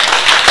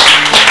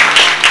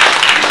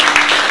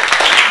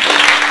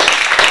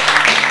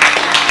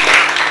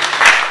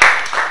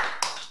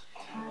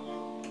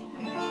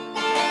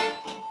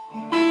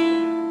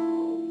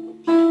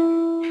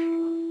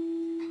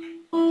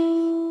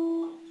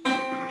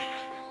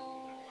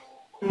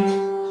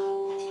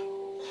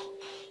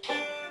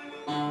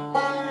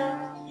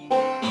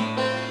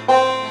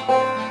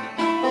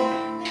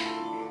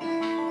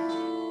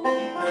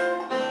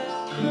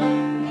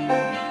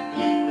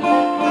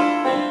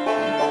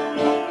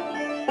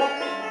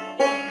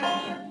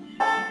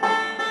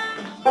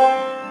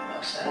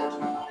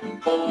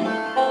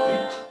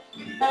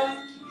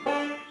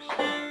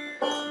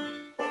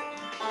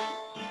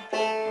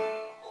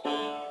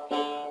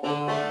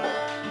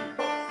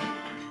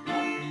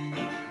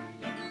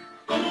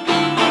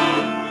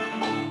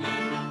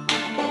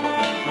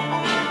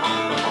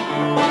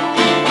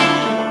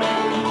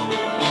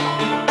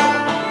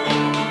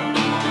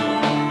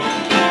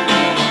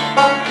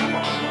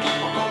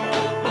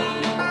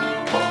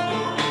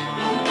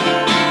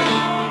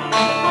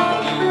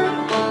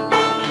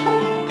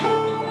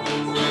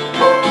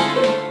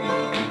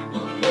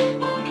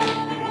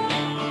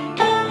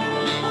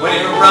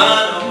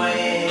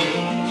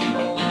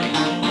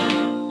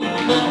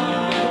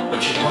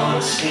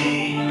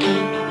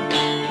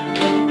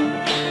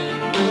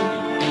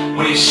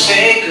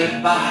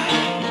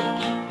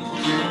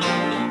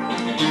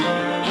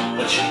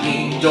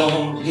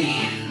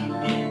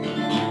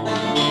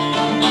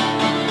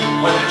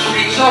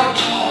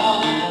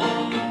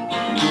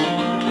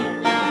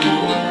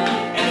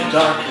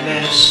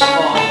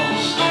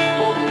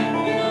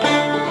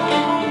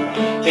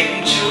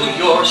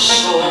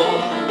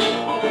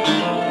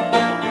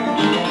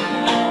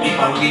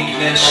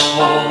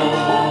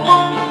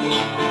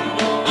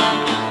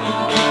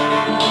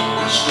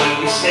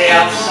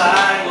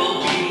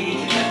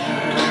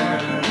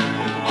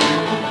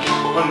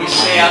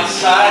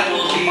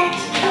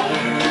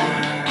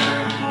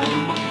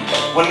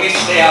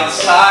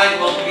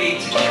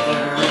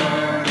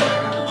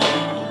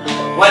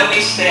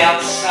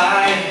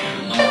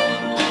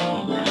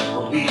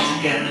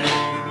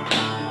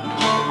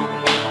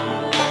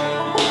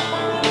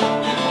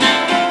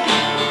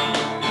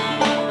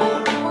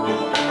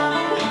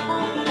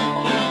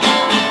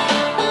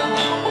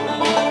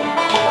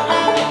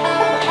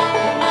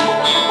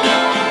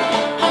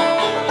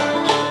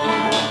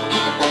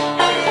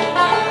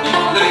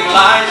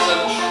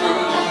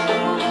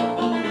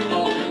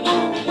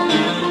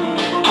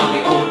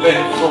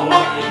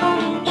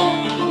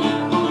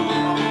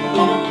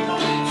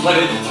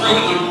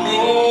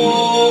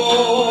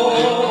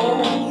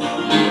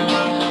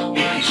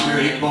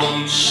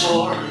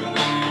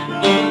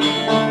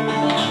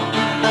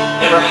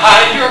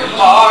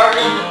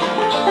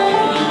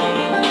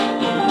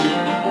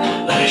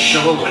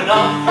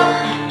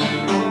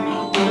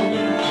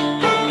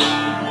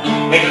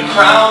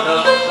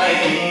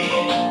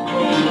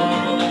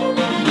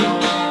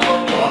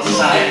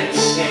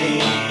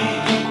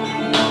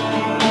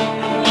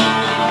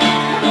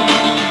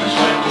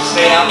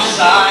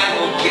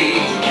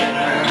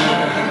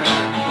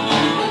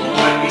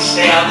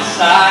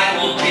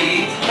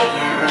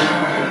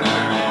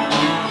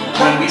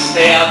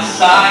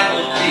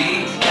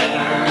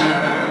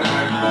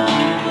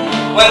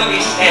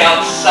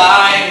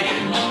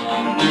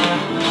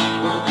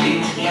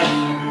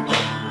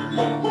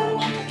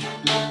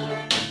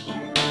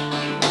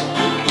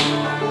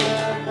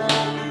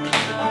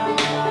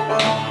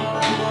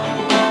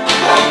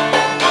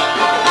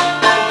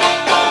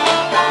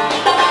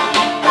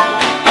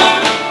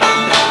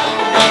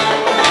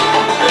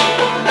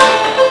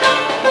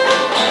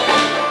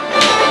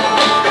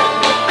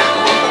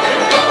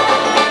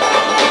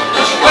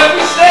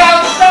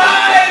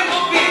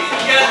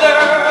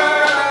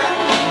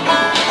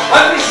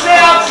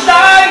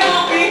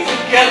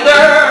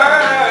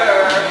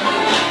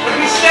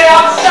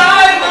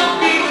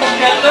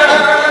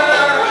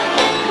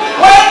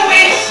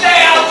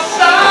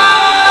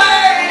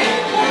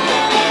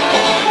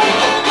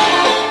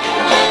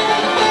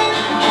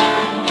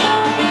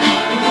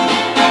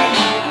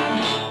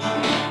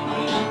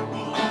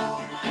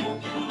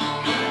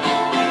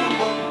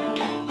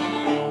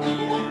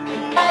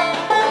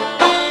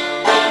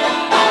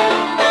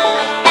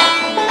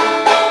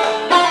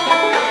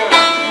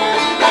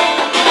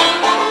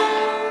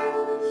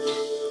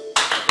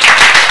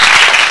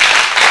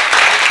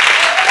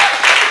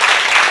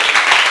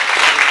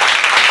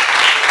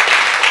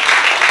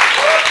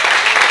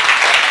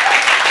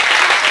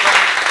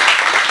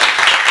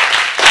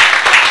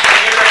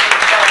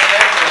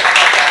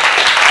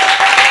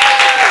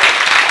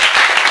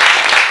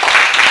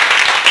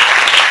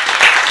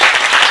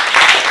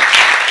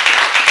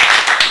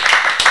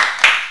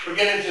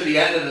 getting to the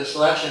end of the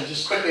selection,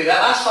 just quickly,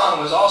 that last song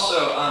was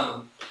also,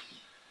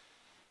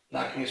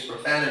 not going to use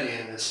profanity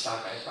in this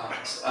talk, I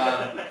promise.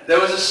 There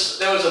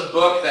was a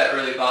book that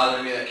really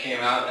bothered me that came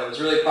out that was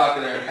really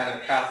popular in kind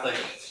of Catholic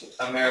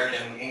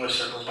American English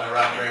circles by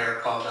Rod Dreher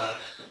called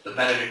The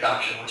Benedict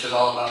Doctrine, which is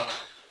all about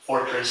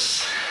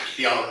fortress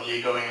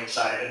theology going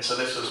inside. And so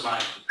this was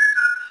mine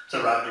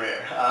to Rod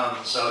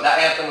Dreher. So that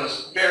anthem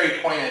was very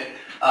poignant.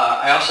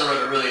 I also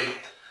wrote a really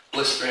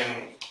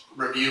blistering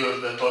review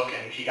of the book,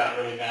 and he got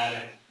really mad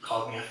and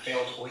called me a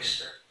failed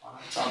oyster.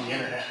 It's on the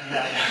internet.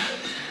 Yeah.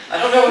 I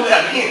don't know what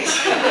that means.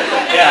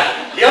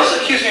 Yeah. He also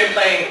accused me of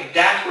playing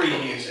daiquiri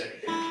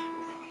music.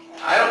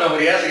 I don't know what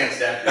he has against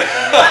daiquiri.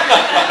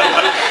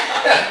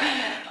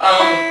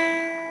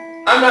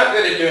 I'm not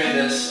good at doing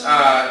this,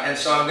 and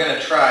so I'm going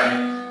to try.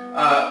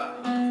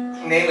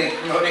 Namely,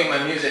 promoting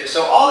my music.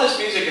 So all this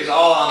music is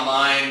all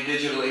online,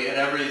 digitally, at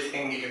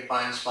everything you can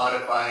find: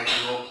 Spotify,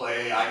 Google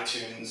Play,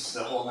 iTunes,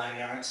 the whole 9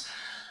 yards.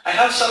 I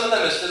have some of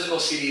them as physical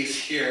CDs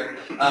here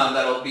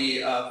that'll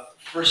be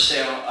for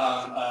sale,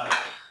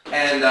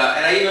 and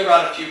I even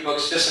brought a few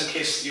books just in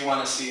case you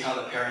want to see how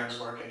the pairings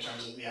work in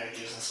terms of the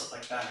ideas and stuff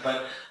like that.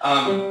 But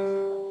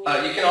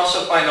you can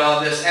also find all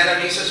of this.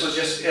 Anamnesis was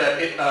just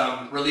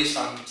released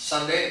on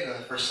Sunday,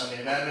 the first Sunday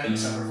of Advent,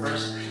 December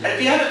 1st. And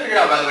if you haven't figured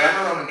out, by the way,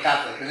 I'm a Roman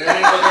Catholic. Is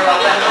anything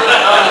about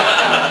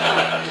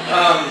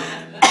that?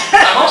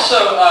 I'm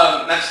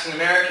also Mexican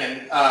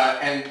American,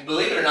 and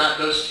believe it or not,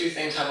 those two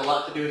things have a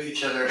lot to do with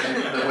each other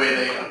in the way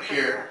they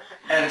appear.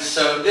 And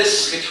so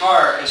this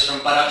guitar is from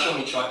Paracho,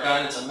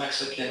 Michoacan. It's a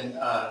Mexican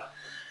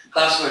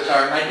classical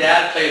guitar. My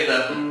dad played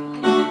the...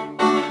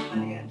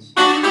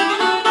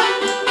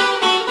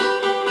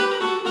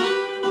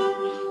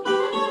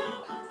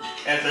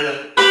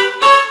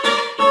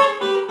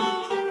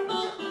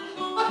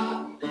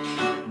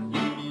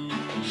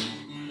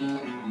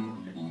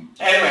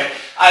 Anyway,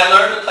 I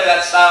learned to play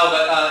that style,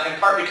 but in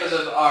part because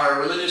of our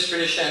religious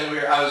tradition,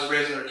 I was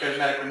raised in the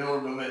charismatic renewal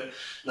movement,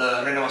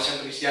 the Renovación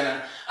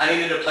Cristiana. I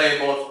needed to play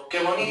both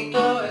 "Qué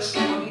bonito es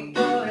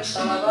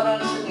alabar al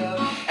Señor,"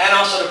 and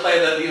also to play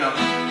the,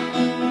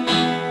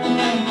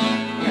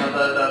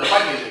 the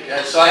white music.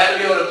 And so I had to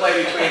be able to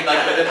play between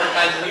like the different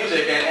kinds of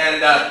music.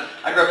 And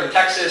I grew up in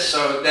Texas,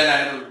 so then I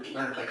had to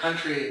learn to play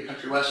country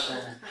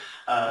western.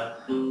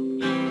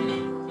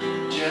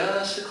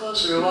 Just a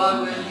closer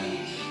walk with me.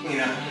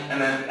 And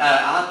then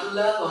at the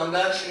level, and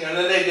then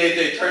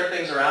they turn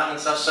things around and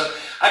stuff. So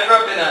I grew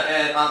up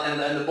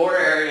in the border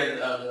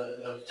area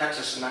of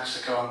Texas and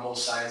Mexico on both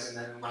sides, and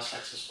then in West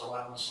Texas for a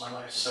while most of my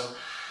life. So,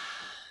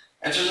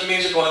 in terms of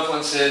musical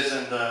influences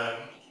and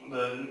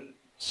the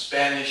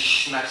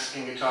Spanish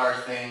Mexican guitar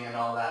thing and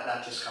all that,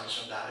 that just comes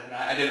from that. And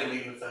I didn't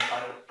lead with the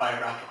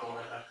biographical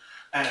or the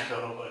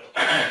anecdotal, but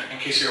in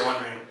case you're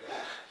wondering,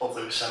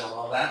 hopefully we settled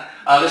all that.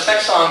 This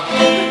next song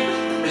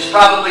is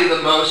probably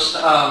the most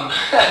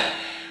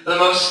the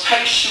most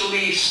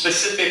textually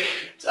specific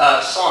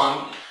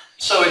song.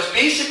 So it's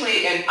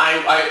basically, and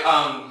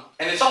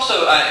it's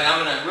also, and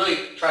I'm going to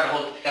really try to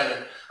hold it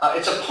together.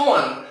 It's a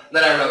poem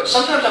that I wrote.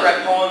 Sometimes I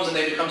write poems and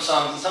they become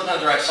songs, and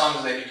sometimes I write songs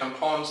and they become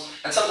poems,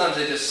 and sometimes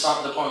they just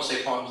the poems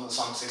say poems and the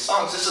songs say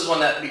songs. This is one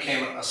that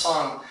became a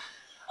song,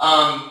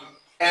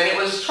 and it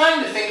was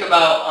trying to think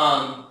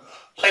about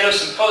Plato's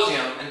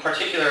Symposium, in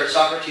particular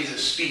Socrates'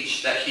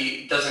 speech that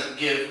he doesn't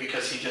give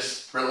because he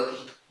just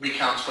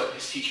recounts what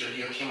his teacher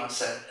Diotima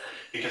said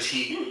because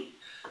he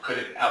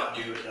couldn't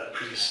outdo the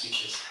previous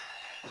speeches.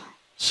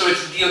 So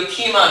it's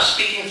Diotima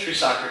speaking through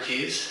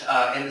Socrates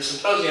in the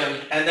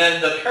Symposium, and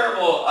then the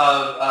parable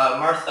of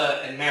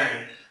Martha and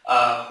Mary,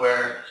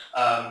 where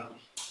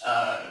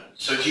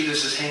so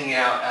Jesus is hanging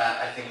out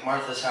at, I think,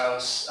 Martha's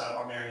house,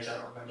 or Mary's, I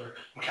don't remember.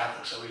 I'm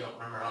Catholic, so we don't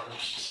remember all the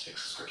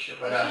specifics of Scripture.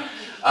 But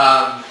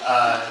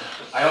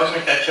I always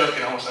make that joke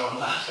and almost no one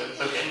laughs, so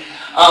it's okay.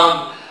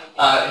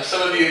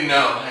 Some of you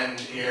know,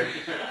 and you're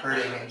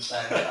hurting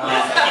inside.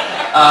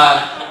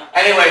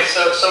 Anyway,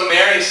 so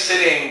Mary's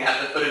sitting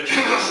at the foot of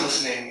Jesus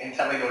listening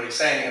intently to what he's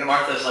saying, and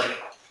Martha's like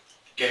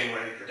getting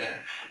ready for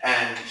dinner.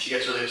 And she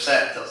gets really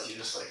upset and tells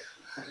Jesus, like,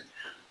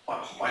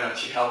 why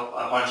don't you help?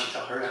 Why don't you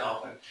tell her to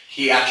help? And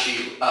he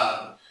actually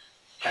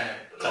kind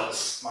of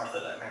tells Martha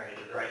that Mary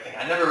did the right thing.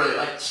 I never really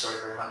liked the story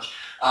very much.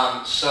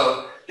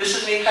 So this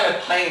is me kind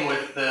of playing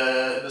with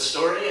the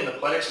story and the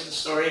poetics of the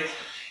story,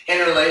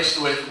 interlaced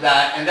with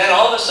that. And then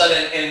all of a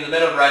sudden, in the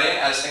middle of writing,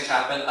 as things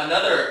happen,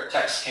 another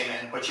text came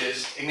in, which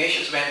is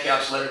Ignatius of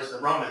Antioch's letter to the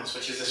Romans,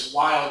 which is this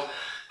wild,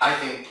 I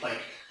think,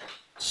 like,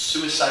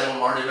 suicidal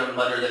martyrdom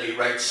letter that he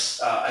writes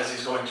as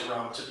he's going to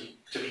Rome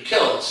to be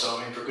killed, so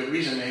I mean for good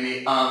reason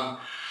maybe.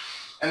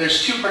 And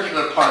there's two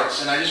particular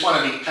parts, and I just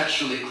want to be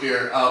textually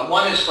clear.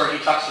 One is where he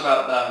talks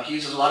about, he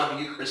uses a lot of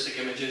Eucharistic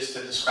images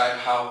to describe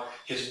how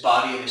his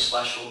body and his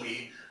flesh will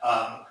be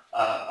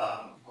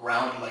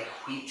ground like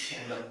wheat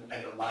in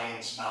the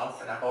lion's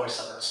mouth, and I've always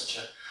thought that was such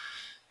a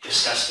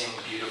disgusting,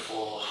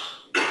 beautiful,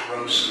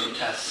 gross,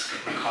 grotesque,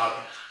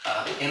 macabre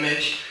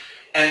image.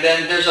 And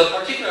then there's a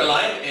particular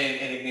line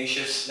in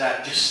Ignatius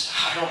that just,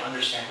 I don't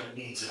understand what it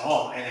means at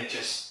all, and it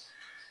just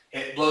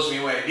it blows me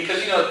away.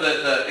 Because, you know,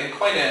 in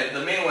Koine,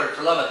 the main word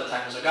for love at the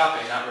time was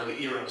agape, not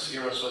really eros.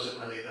 Eros wasn't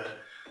really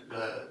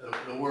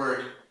the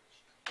word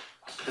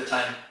at the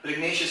time. But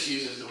Ignatius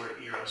uses the word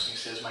eros, and he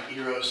says, my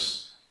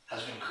eros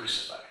has been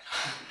crucified.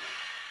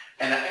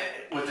 And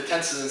with the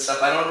tenses and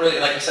stuff, I don't really,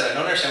 like I said, I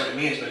don't understand what it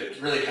means, but it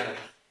really kind of,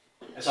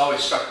 it's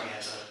always struck me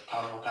as a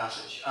powerful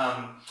passage.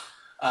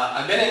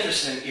 I've been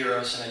interested in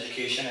eros and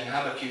education, and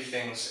have a few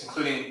things,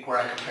 including where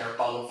I compare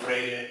Paulo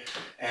Freire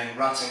and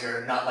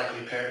Ratzinger, not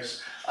likely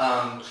pairs,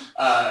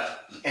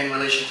 in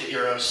relation to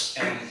eros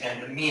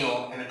and the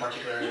meal, and in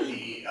particular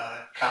the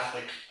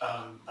Catholic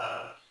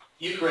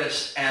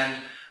Eucharist,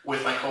 and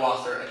with my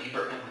co-author Eddie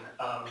Burton,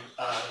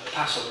 the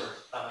Passover,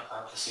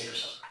 the Seder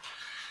Supper.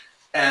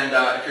 And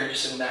if you're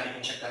interested in that, you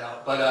can check that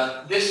out.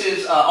 But this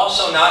is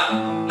also not,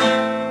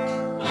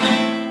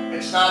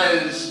 it's not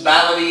as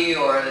ballady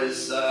or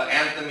as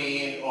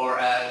anthemy or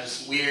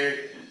as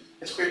weird.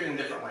 It's weird in a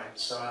different way.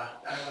 So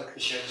I'd like to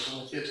share this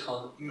one with you. It's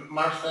called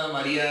Martha,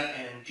 Maria,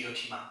 and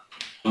Diotima.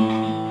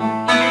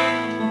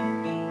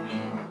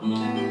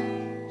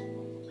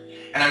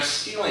 And I'm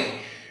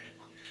stealing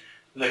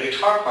the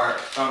guitar part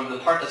from the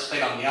part that's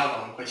played on the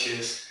album, which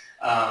is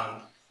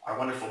our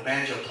wonderful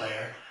banjo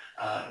player,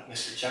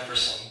 Mr.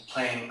 Jefferson,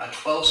 playing a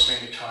 12-string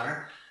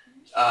guitar,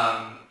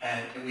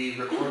 and we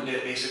recorded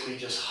it basically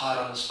just hot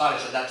on the spot. I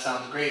said, that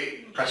sounds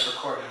great, press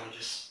record, and we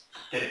just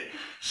did it.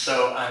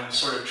 So I'm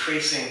sort of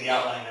tracing the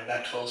outline of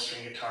that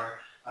 12-string guitar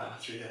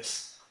through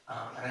this.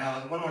 And I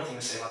have one more thing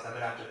to say about that,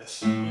 but after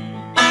this.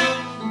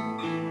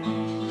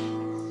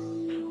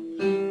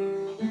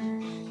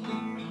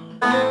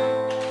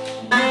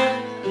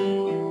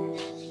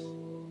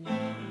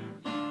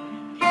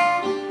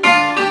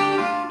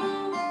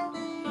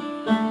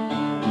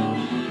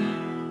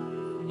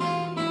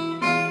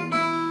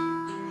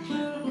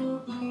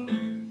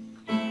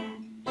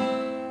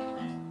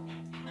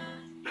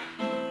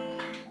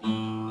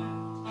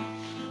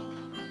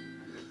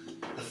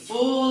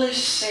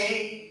 Foolish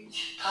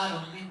sage taught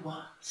only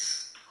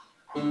once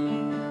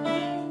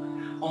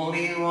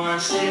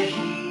did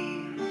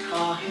he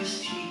recall his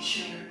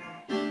teacher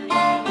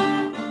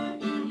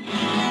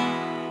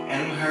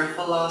and her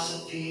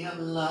philosophy of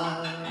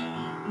love.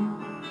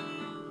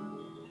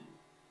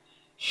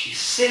 She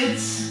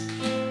sits,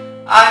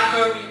 I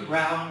hurry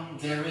round,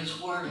 there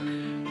is work,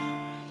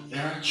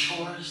 there are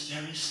chores,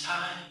 there is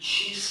time.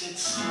 She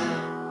sits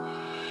still,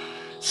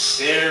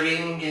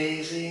 staring,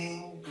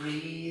 gazing,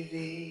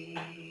 breathing.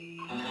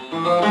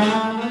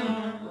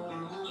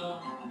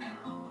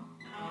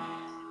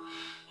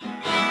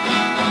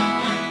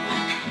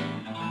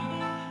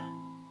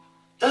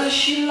 Does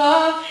she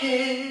love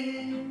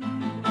him?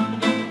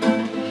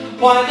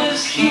 Why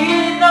does he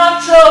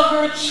not tell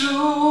her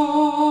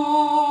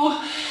to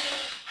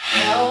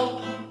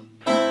help,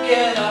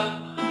 get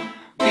up,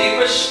 be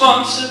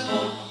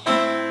responsible,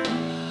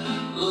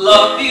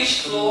 love these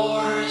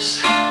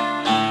floors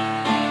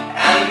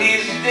and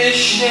these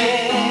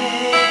dishes?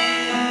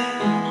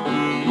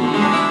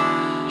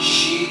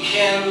 She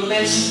can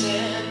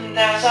listen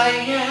as I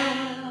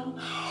am,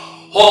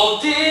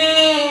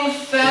 holding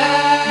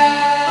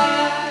fast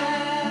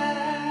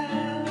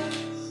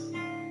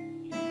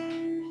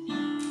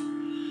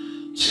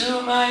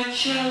to my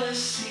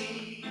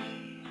jealousy.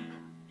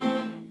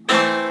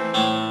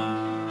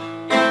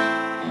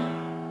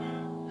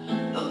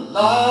 The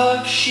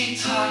love she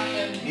taught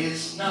him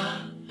is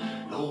not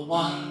the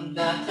one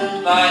that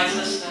divides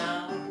us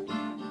now.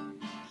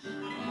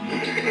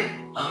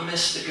 A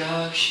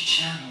mystagogue, she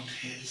channeled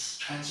his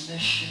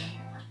transmission.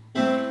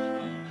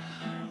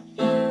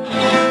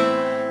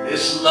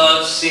 This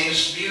love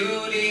seems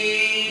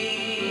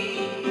beauty,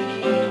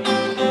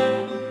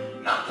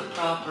 not the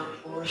proper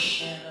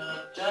portion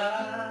of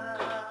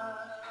dust.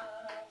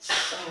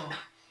 So,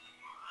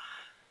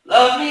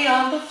 love me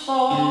on the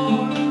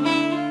floor,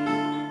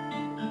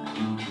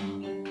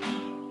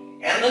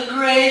 and the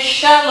gray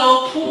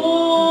shallow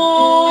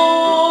pool.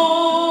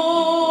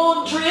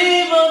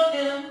 Dream of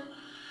him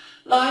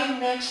lying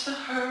next to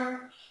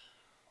her,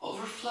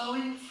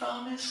 overflowing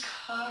from his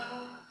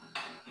cup.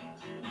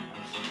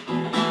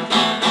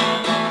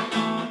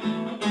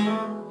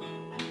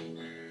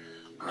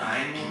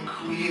 Grinding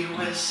quid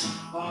with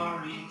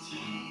safari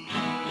tea.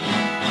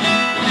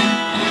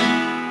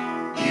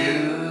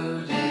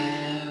 Beautiful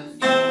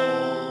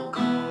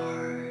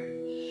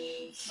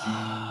court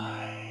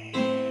side.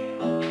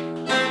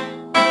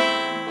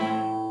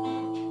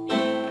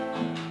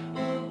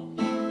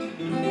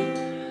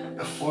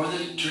 Before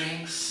the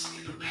drinks, we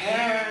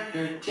prepared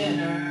their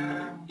dinner.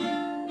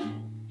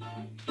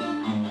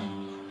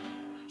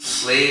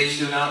 Slaves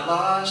do not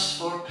lust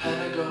for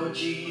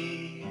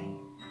pedagogy.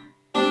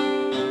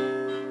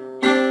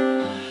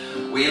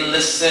 We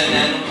listen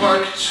and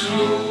work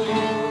too,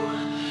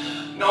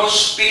 no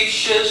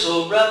speeches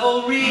or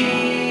revelry.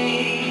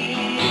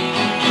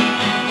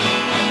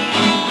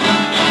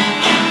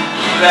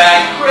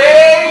 That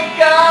great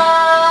God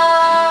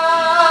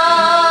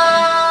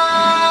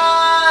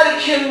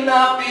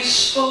cannot be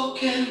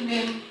spoken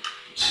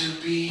into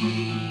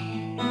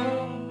being.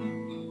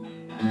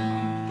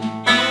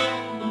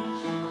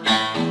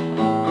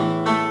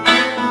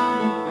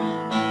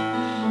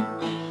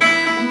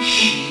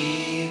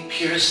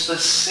 the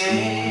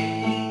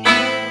same.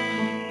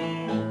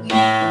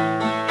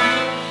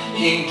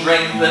 He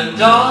drank the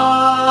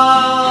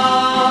dawn,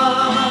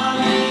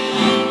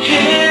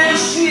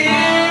 his heroes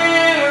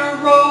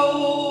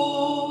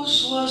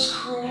was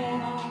cruel.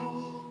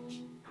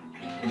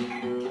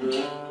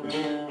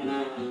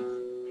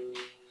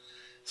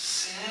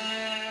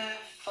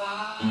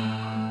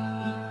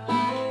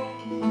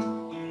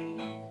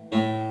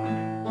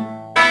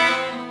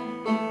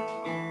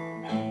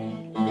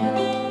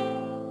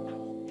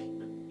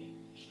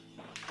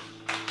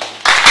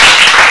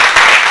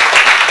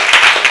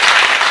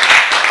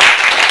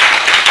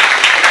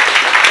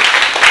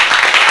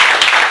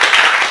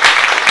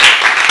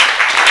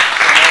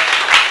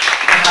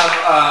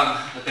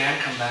 The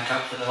band come back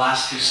up for the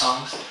last two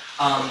songs.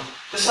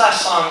 This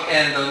last song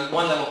and the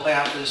one that will play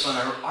after this one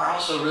are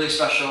also really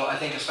special, I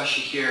think,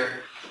 especially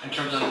here in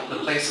terms of the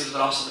places,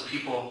 but also the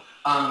people.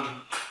 That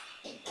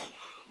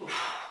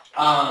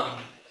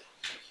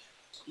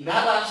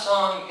last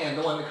song and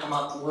the one to come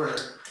up were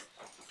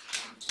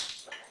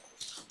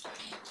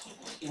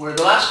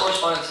the last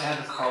correspondence I had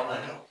with Carl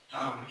Lendo.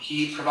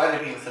 He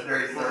provided me with a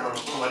very thorough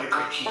poetic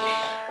critique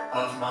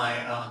of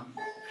my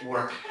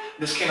work.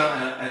 This came out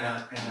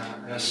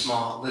in a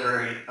small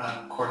literary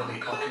quarterly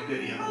called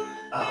Convivium,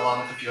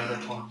 along with a few other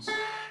poems.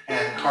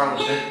 And Carl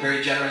was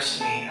very generous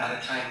to me at a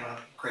time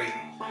of great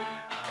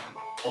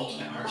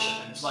ultimate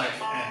hardship in his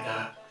life.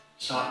 And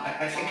so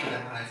I think of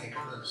him when I think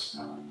of those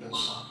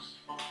songs.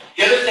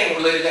 The other thing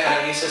related to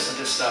Anamnesis and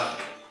this stuff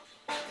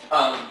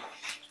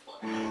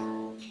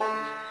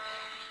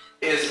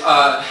is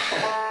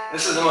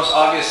this is the most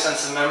obvious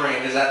sense of memory,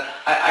 is that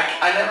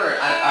I never,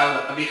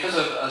 because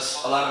of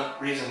a lot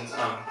of reasons,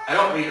 I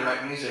don't read or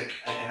write music,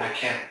 and I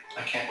can't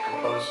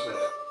compose with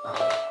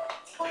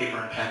paper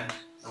and pen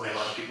the way a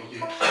lot of people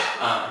do.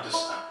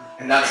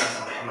 In that sense,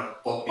 I'm a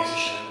folk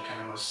musician in the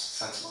kind of most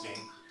sense of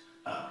being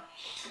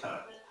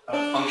a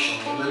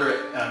functionally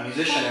literate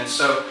musician, and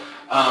so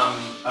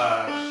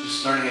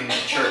just learning in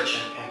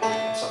church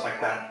and stuff like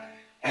that.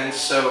 And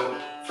so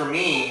for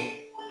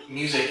me,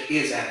 music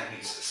is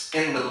anamnesis,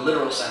 in the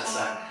literal sense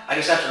that I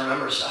just have to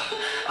remember stuff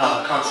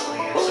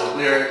constantly. And so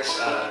lyrics,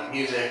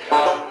 music,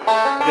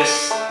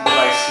 this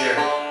device here,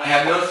 I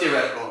have no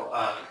theoretical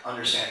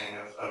understanding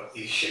of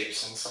these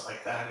shapes and stuff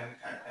like that, and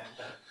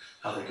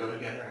how they go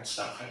together and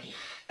stuff.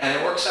 And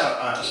it works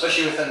out,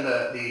 especially within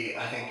the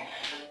I think,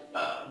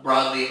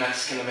 broadly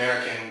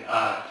Mexican-American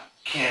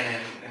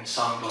canon and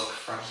songbook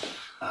from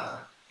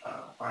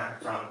where I'm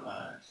from.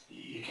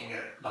 You can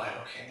get by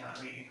okay not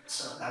reading.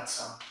 So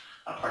that's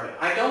a part of it.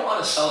 I don't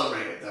want to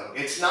celebrate it though.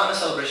 It's not a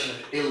celebration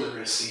of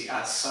illiteracy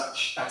as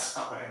such. That's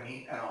not what I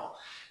mean at all.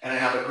 And I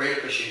have a great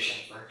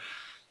appreciation for,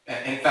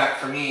 in fact,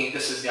 for me,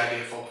 this is the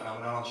idea of folk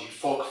phenomenology.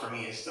 Folk for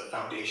me is the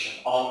foundation.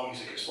 All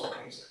music is folk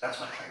music. That's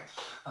my claim.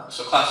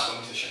 So classical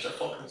musicians are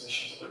folk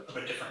musicians of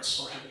a different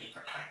sort, of a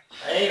different kind.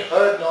 I ain't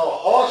heard no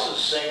horses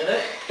singing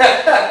it.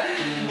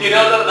 You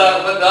know,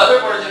 the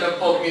other version of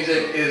folk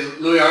music is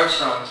Louis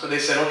Armstrong's, but they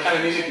said, what kind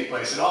of music do you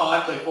play? I said, oh,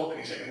 I play folk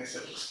music. And they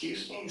said,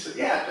 excuse me? He said,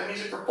 yeah, I play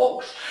music for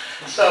folks.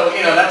 So,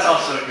 you know, that's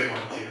also a good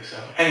one too. So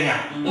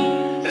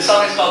anyhow, this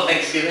song is called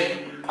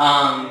Thanksgiving.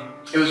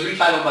 It was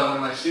retitled by one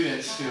of my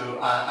students who,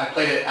 I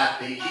played it at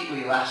the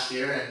Heatley last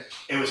year, and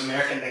it was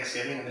American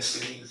Thanksgiving, and the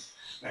student was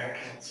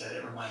American, and said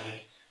it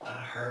reminded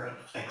her of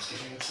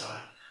Thanksgiving, and so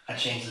I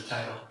changed the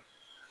title.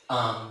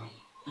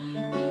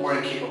 We're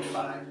in Keyboard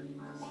 5.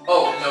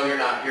 Oh, no, you're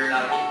not. You're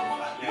not in Keyboard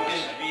 5. You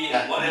can be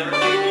in whatever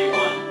key you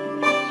want.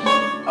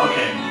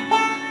 Okay.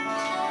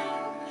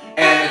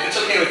 And if it's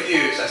okay with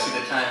you, because I see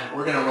the time,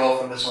 we're going to roll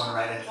from this one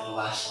right into the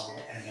last song,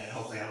 and then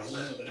hopefully have a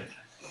little bit of time.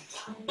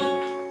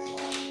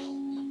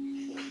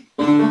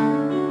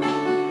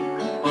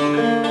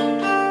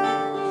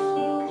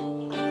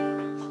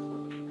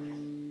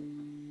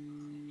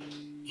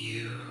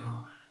 You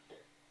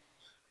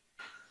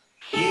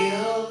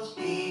healed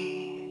me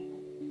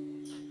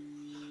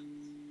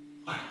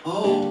by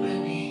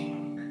opening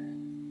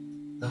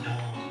the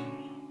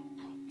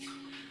wound,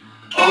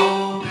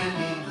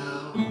 opening the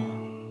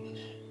wound,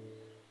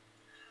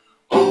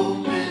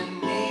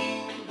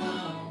 opening the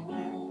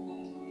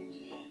wound.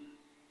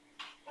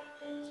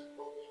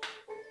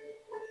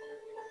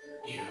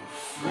 You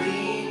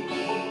freed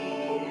me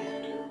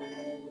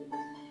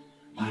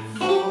by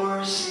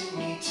forcing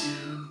me to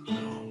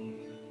bloom,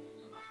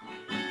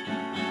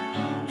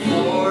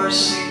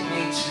 forcing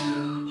me to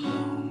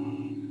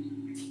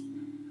bloom,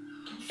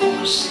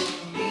 forcing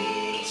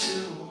me to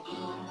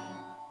bloom.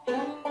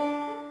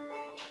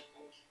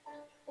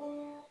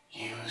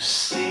 You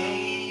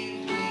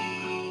saved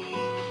me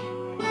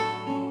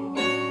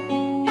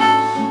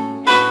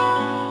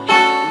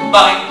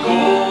by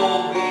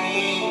going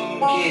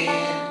into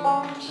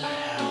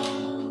hell,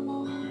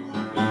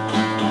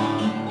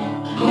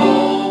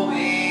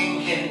 going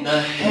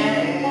into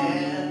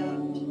hell,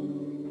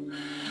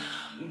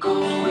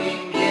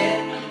 going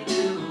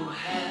into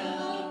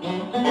hell.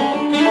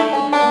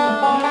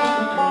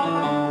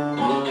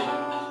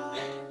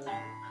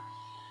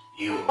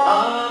 You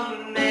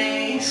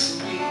amaze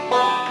me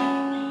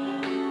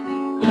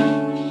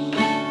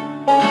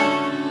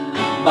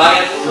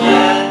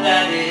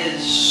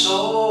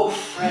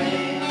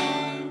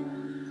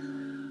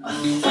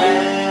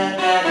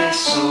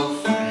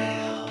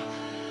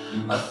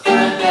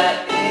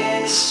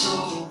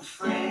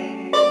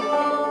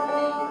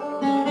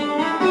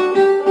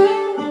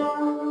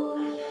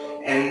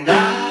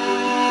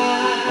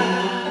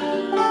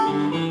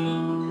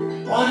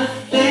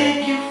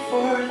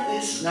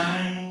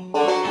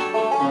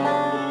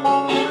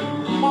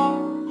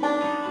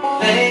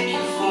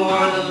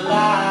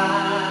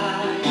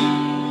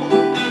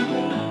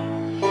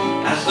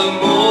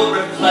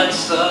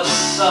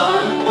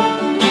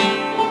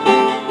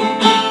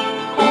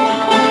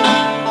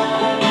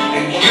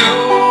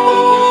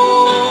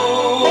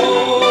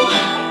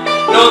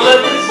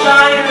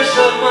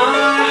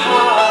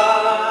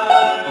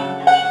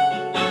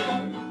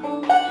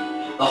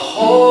The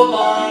whole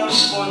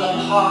longs for the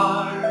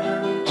part,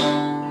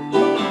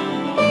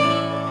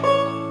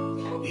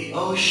 the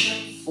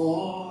ocean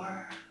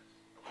for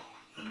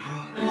the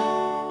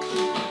brook.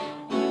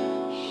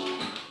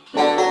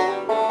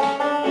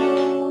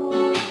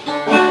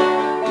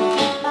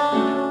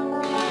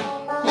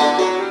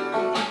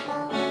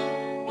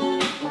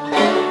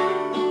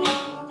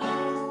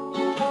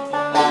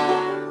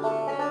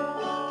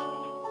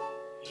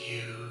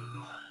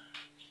 You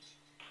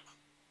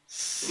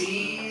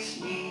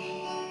seized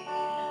me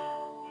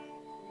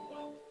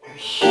and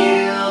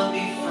healed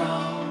me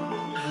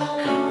from the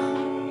gun.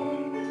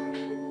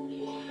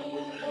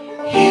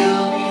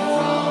 Healed me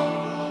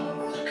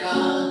from the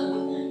gun.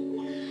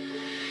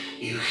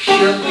 You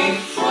healed me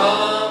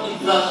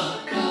from the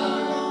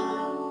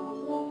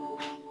gun.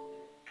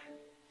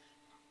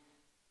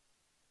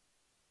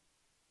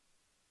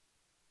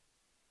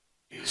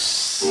 You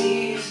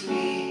seized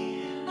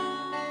me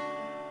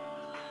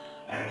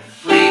and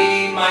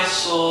freed my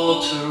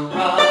soul to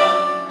run.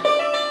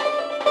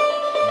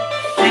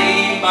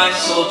 Freed my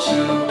soul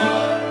to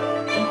run.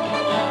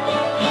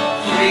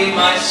 Freed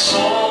my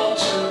soul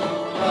to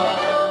run.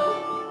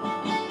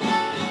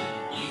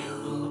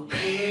 You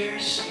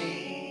pierced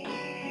me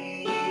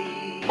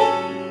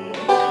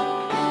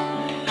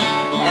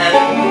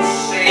and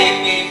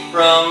saved me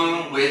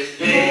from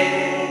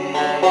within.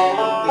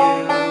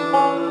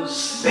 You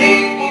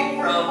saved me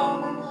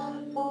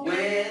from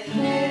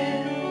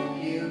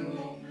within. You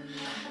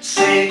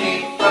saved me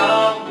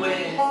from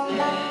within.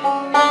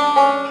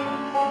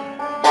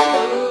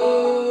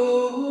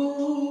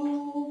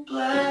 Oh,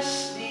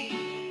 bless me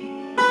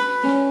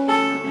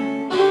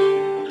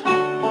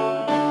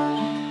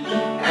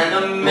and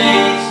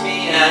amaze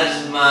me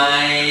as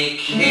my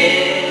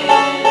King.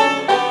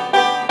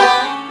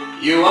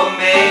 You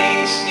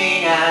amaze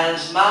me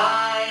as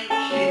my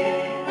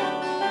King.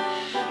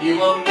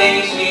 You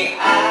amaze me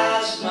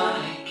as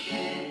my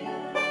King.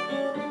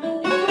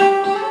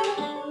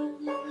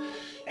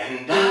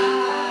 And I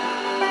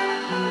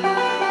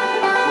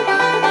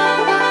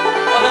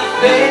wanna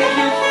thank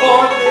you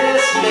for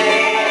this day.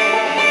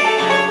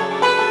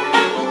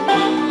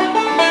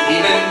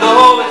 Even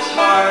though it's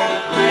hard to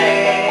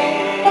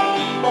pray,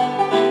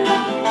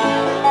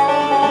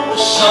 the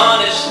sun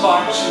is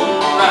far too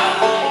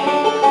bright.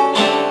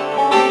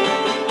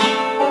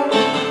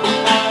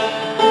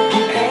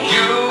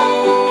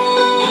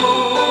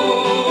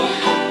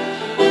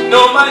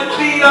 No, my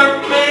feet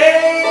are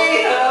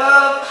made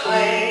of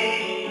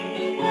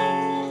clay,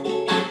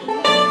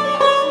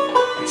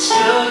 and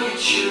still you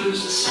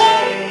choose to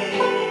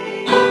stay,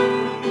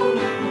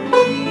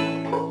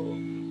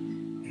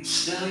 and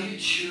still you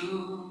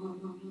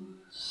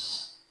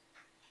choose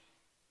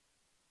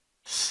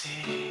to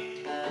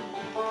stay.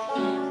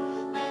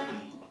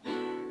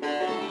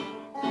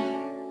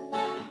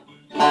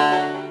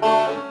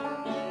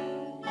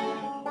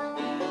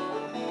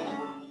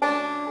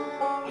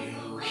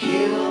 You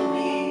heal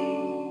me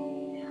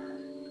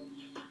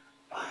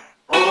by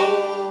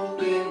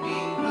opening the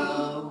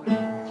wound,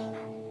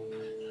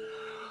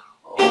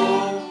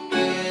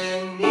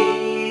 opening.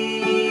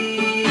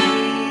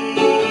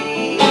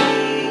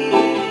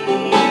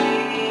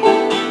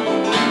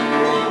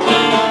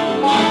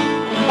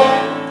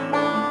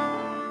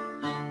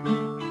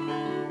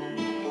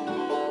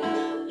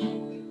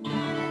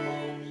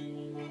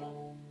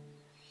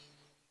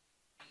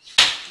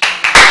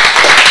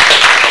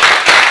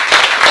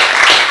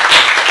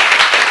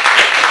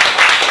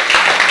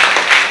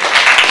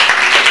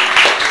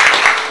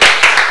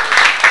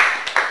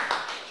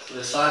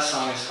 This last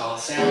song is called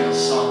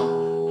Samuel's Song.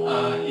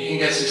 You can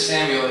guess who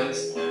Samuel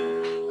is.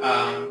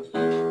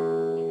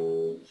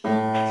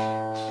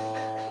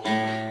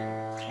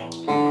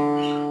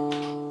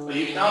 But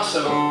you can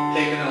also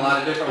take it in a lot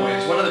of different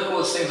ways. One of the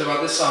coolest things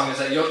about this song is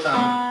that Yotam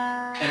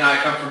and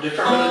I come from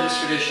different religious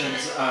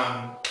traditions,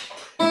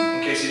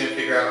 in case you didn't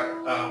figure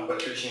out what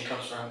tradition he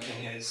comes from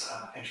in his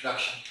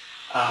introduction.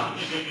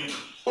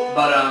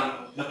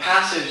 But the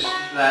passage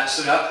that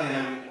stood out to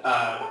him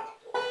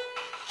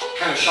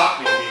kind of shocked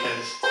me,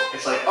 because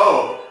it's like,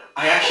 oh,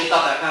 I actually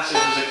thought that passage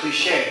was a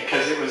cliche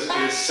because it was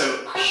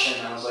so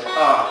Christian. I was like,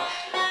 oh,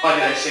 why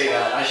did I say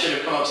that? I should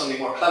have come up with something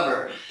more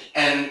clever.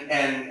 And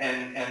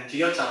to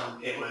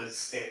Yotam, it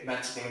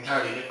meant something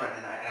entirely different,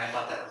 and I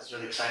thought that was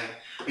really exciting.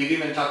 We've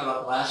even talked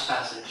about the last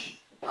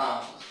passage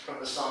from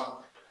the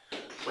song,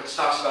 which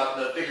talks about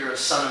the figure of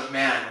Son of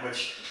Man,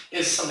 which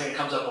is something that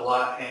comes up a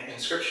lot in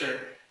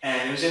Scripture.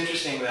 And it was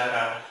interesting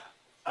that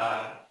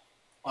I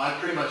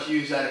pretty much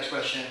use that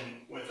expression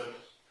with a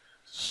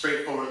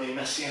straightforwardly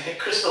messianic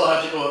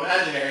Christological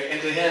imaginary,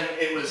 and to him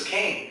it was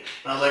Cain.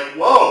 And I was like,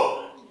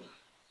 whoa!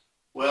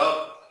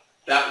 Well,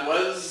 that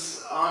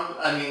was on,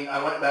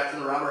 I went back to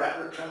the Robert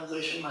Adler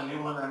translation, my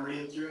new one that I'm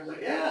reading through, and I was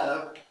like,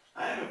 yeah,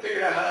 I haven't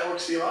figured out how that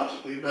works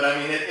theologically, but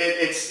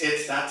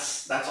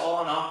that's all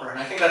on offer. And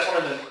I think that's one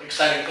of the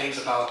exciting things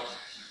about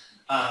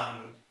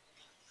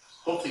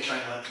hopefully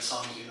trying to let the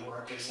songs do the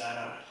work, is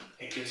that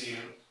it gives you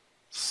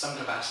some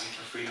capacity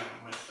for freedom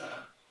with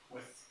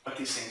what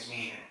these things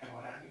mean and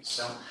what have you.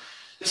 So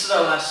This is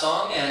our last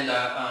song, and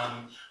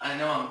I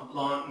know I'm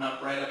blowing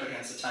up right up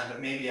against the time,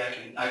 but maybe I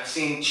can. I've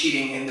seen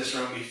cheating in this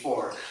room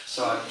before,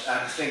 so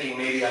I'm thinking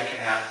maybe I can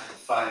have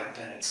 5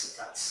 minutes if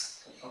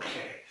that's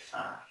okay.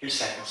 Here's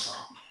Samuel's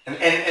song. And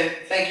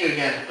thank you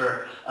again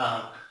for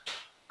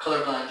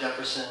Colorblind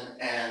Jefferson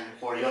and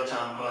for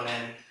Yotam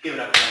Gonen. Give it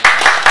up for them.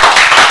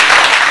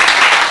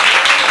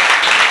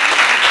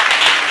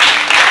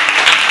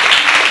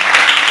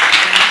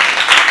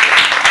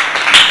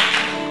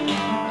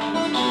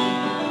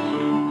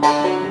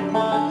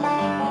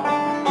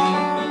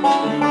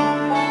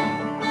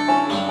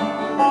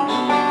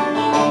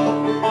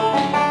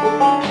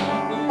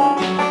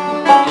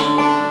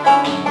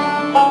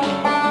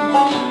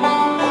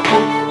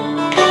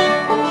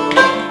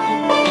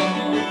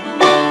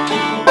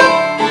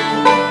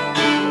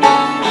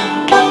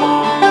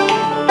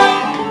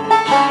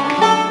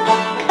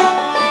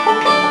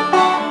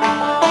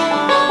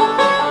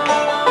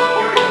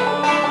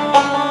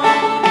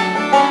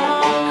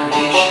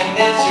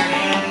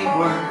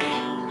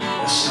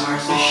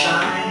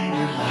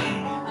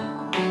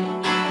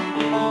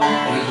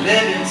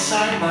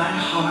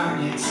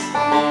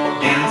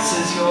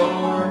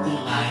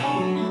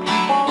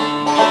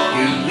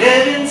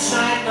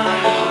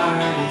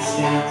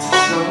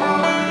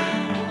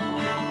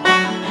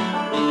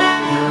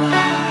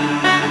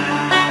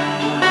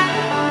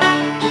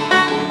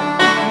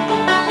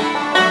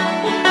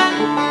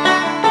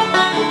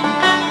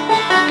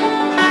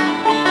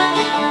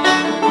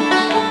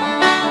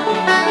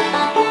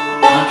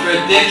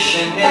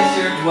 Contradiction is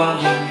your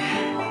dwelling,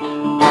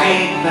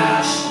 great,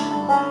 vast,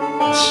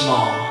 and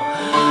small.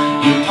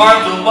 You part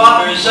the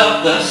waters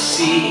of the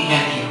sea,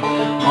 and you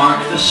mark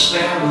the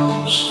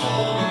sparrows'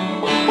 fall.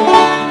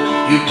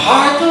 You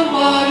part the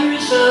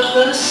waters of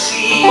the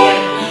sea,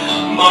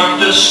 and mark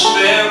the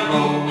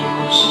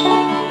sparrows'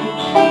 fall.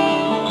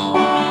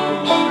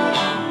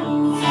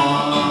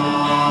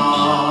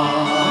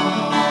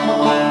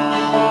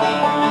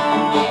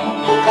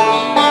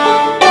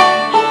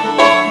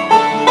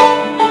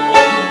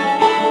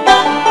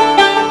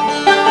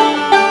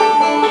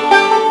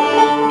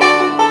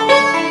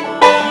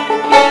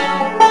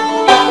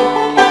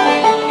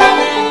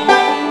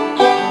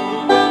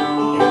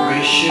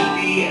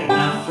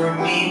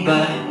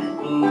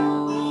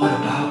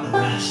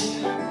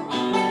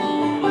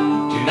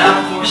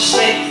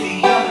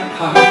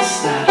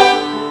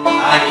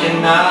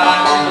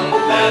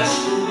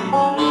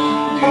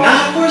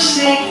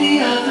 Forsake the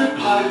other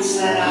parts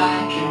that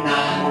I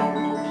cannot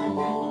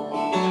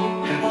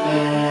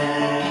confess.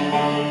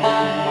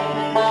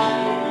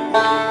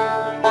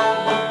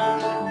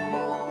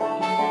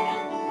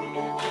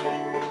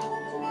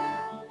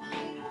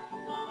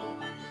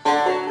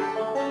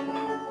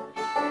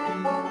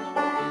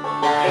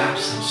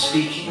 Perhaps I'm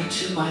speaking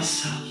to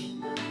myself,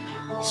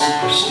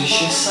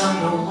 superstitious,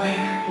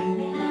 unaware.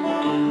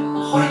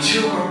 Where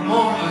 2 or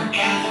more are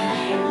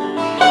gathered,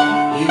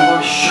 you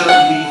are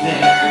surely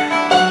there.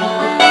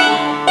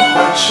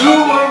 Where 2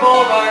 or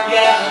more are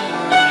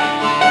gathered,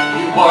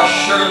 you are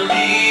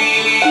surely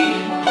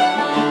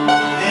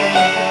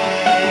there.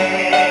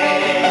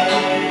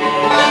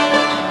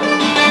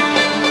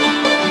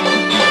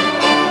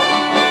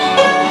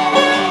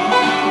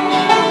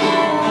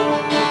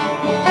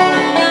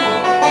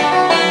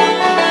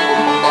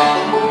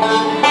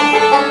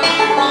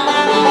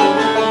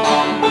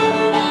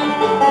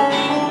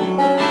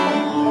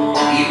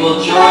 Evil,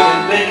 joy,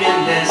 and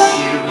wickedness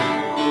you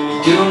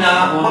do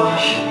not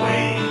wash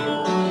away.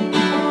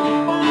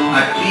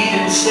 My feet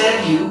instead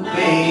you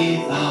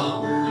bathe,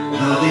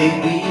 though they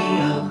be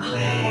of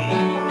clay.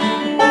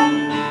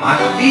 My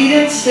feet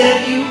instead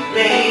you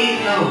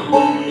bathe,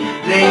 though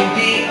they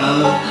be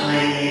of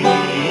clay.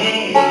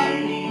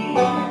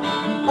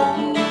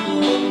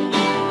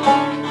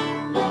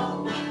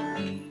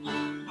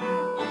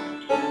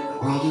 The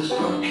world is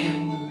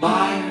broken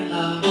by your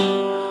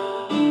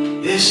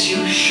love, this you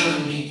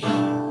surely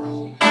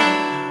know.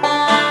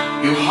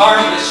 You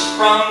harvest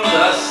from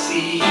the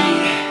seed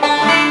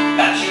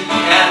that you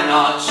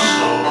cannot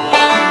sow.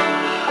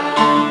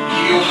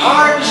 You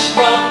harvest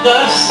from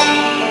the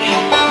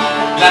seed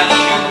that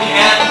you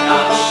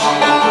cannot sow.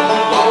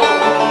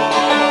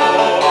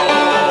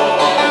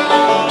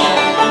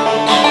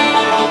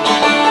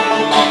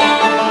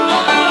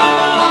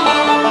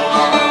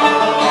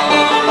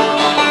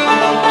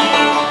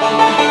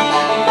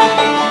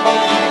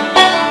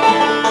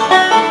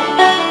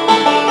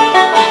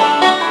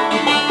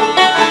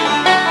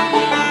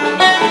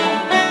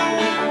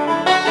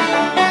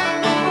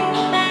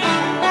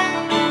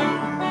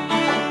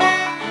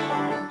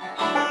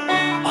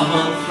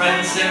 Among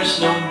friends there's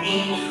no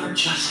need for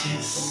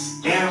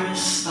justice,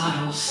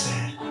 Aristotle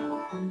said.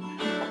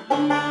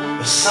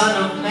 The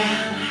Son of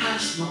Man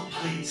has no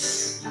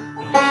place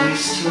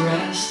to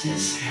rest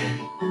his head.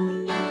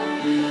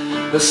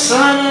 The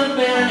Son of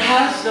Man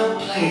has no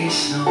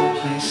place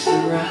to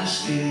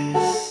rest his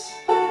head.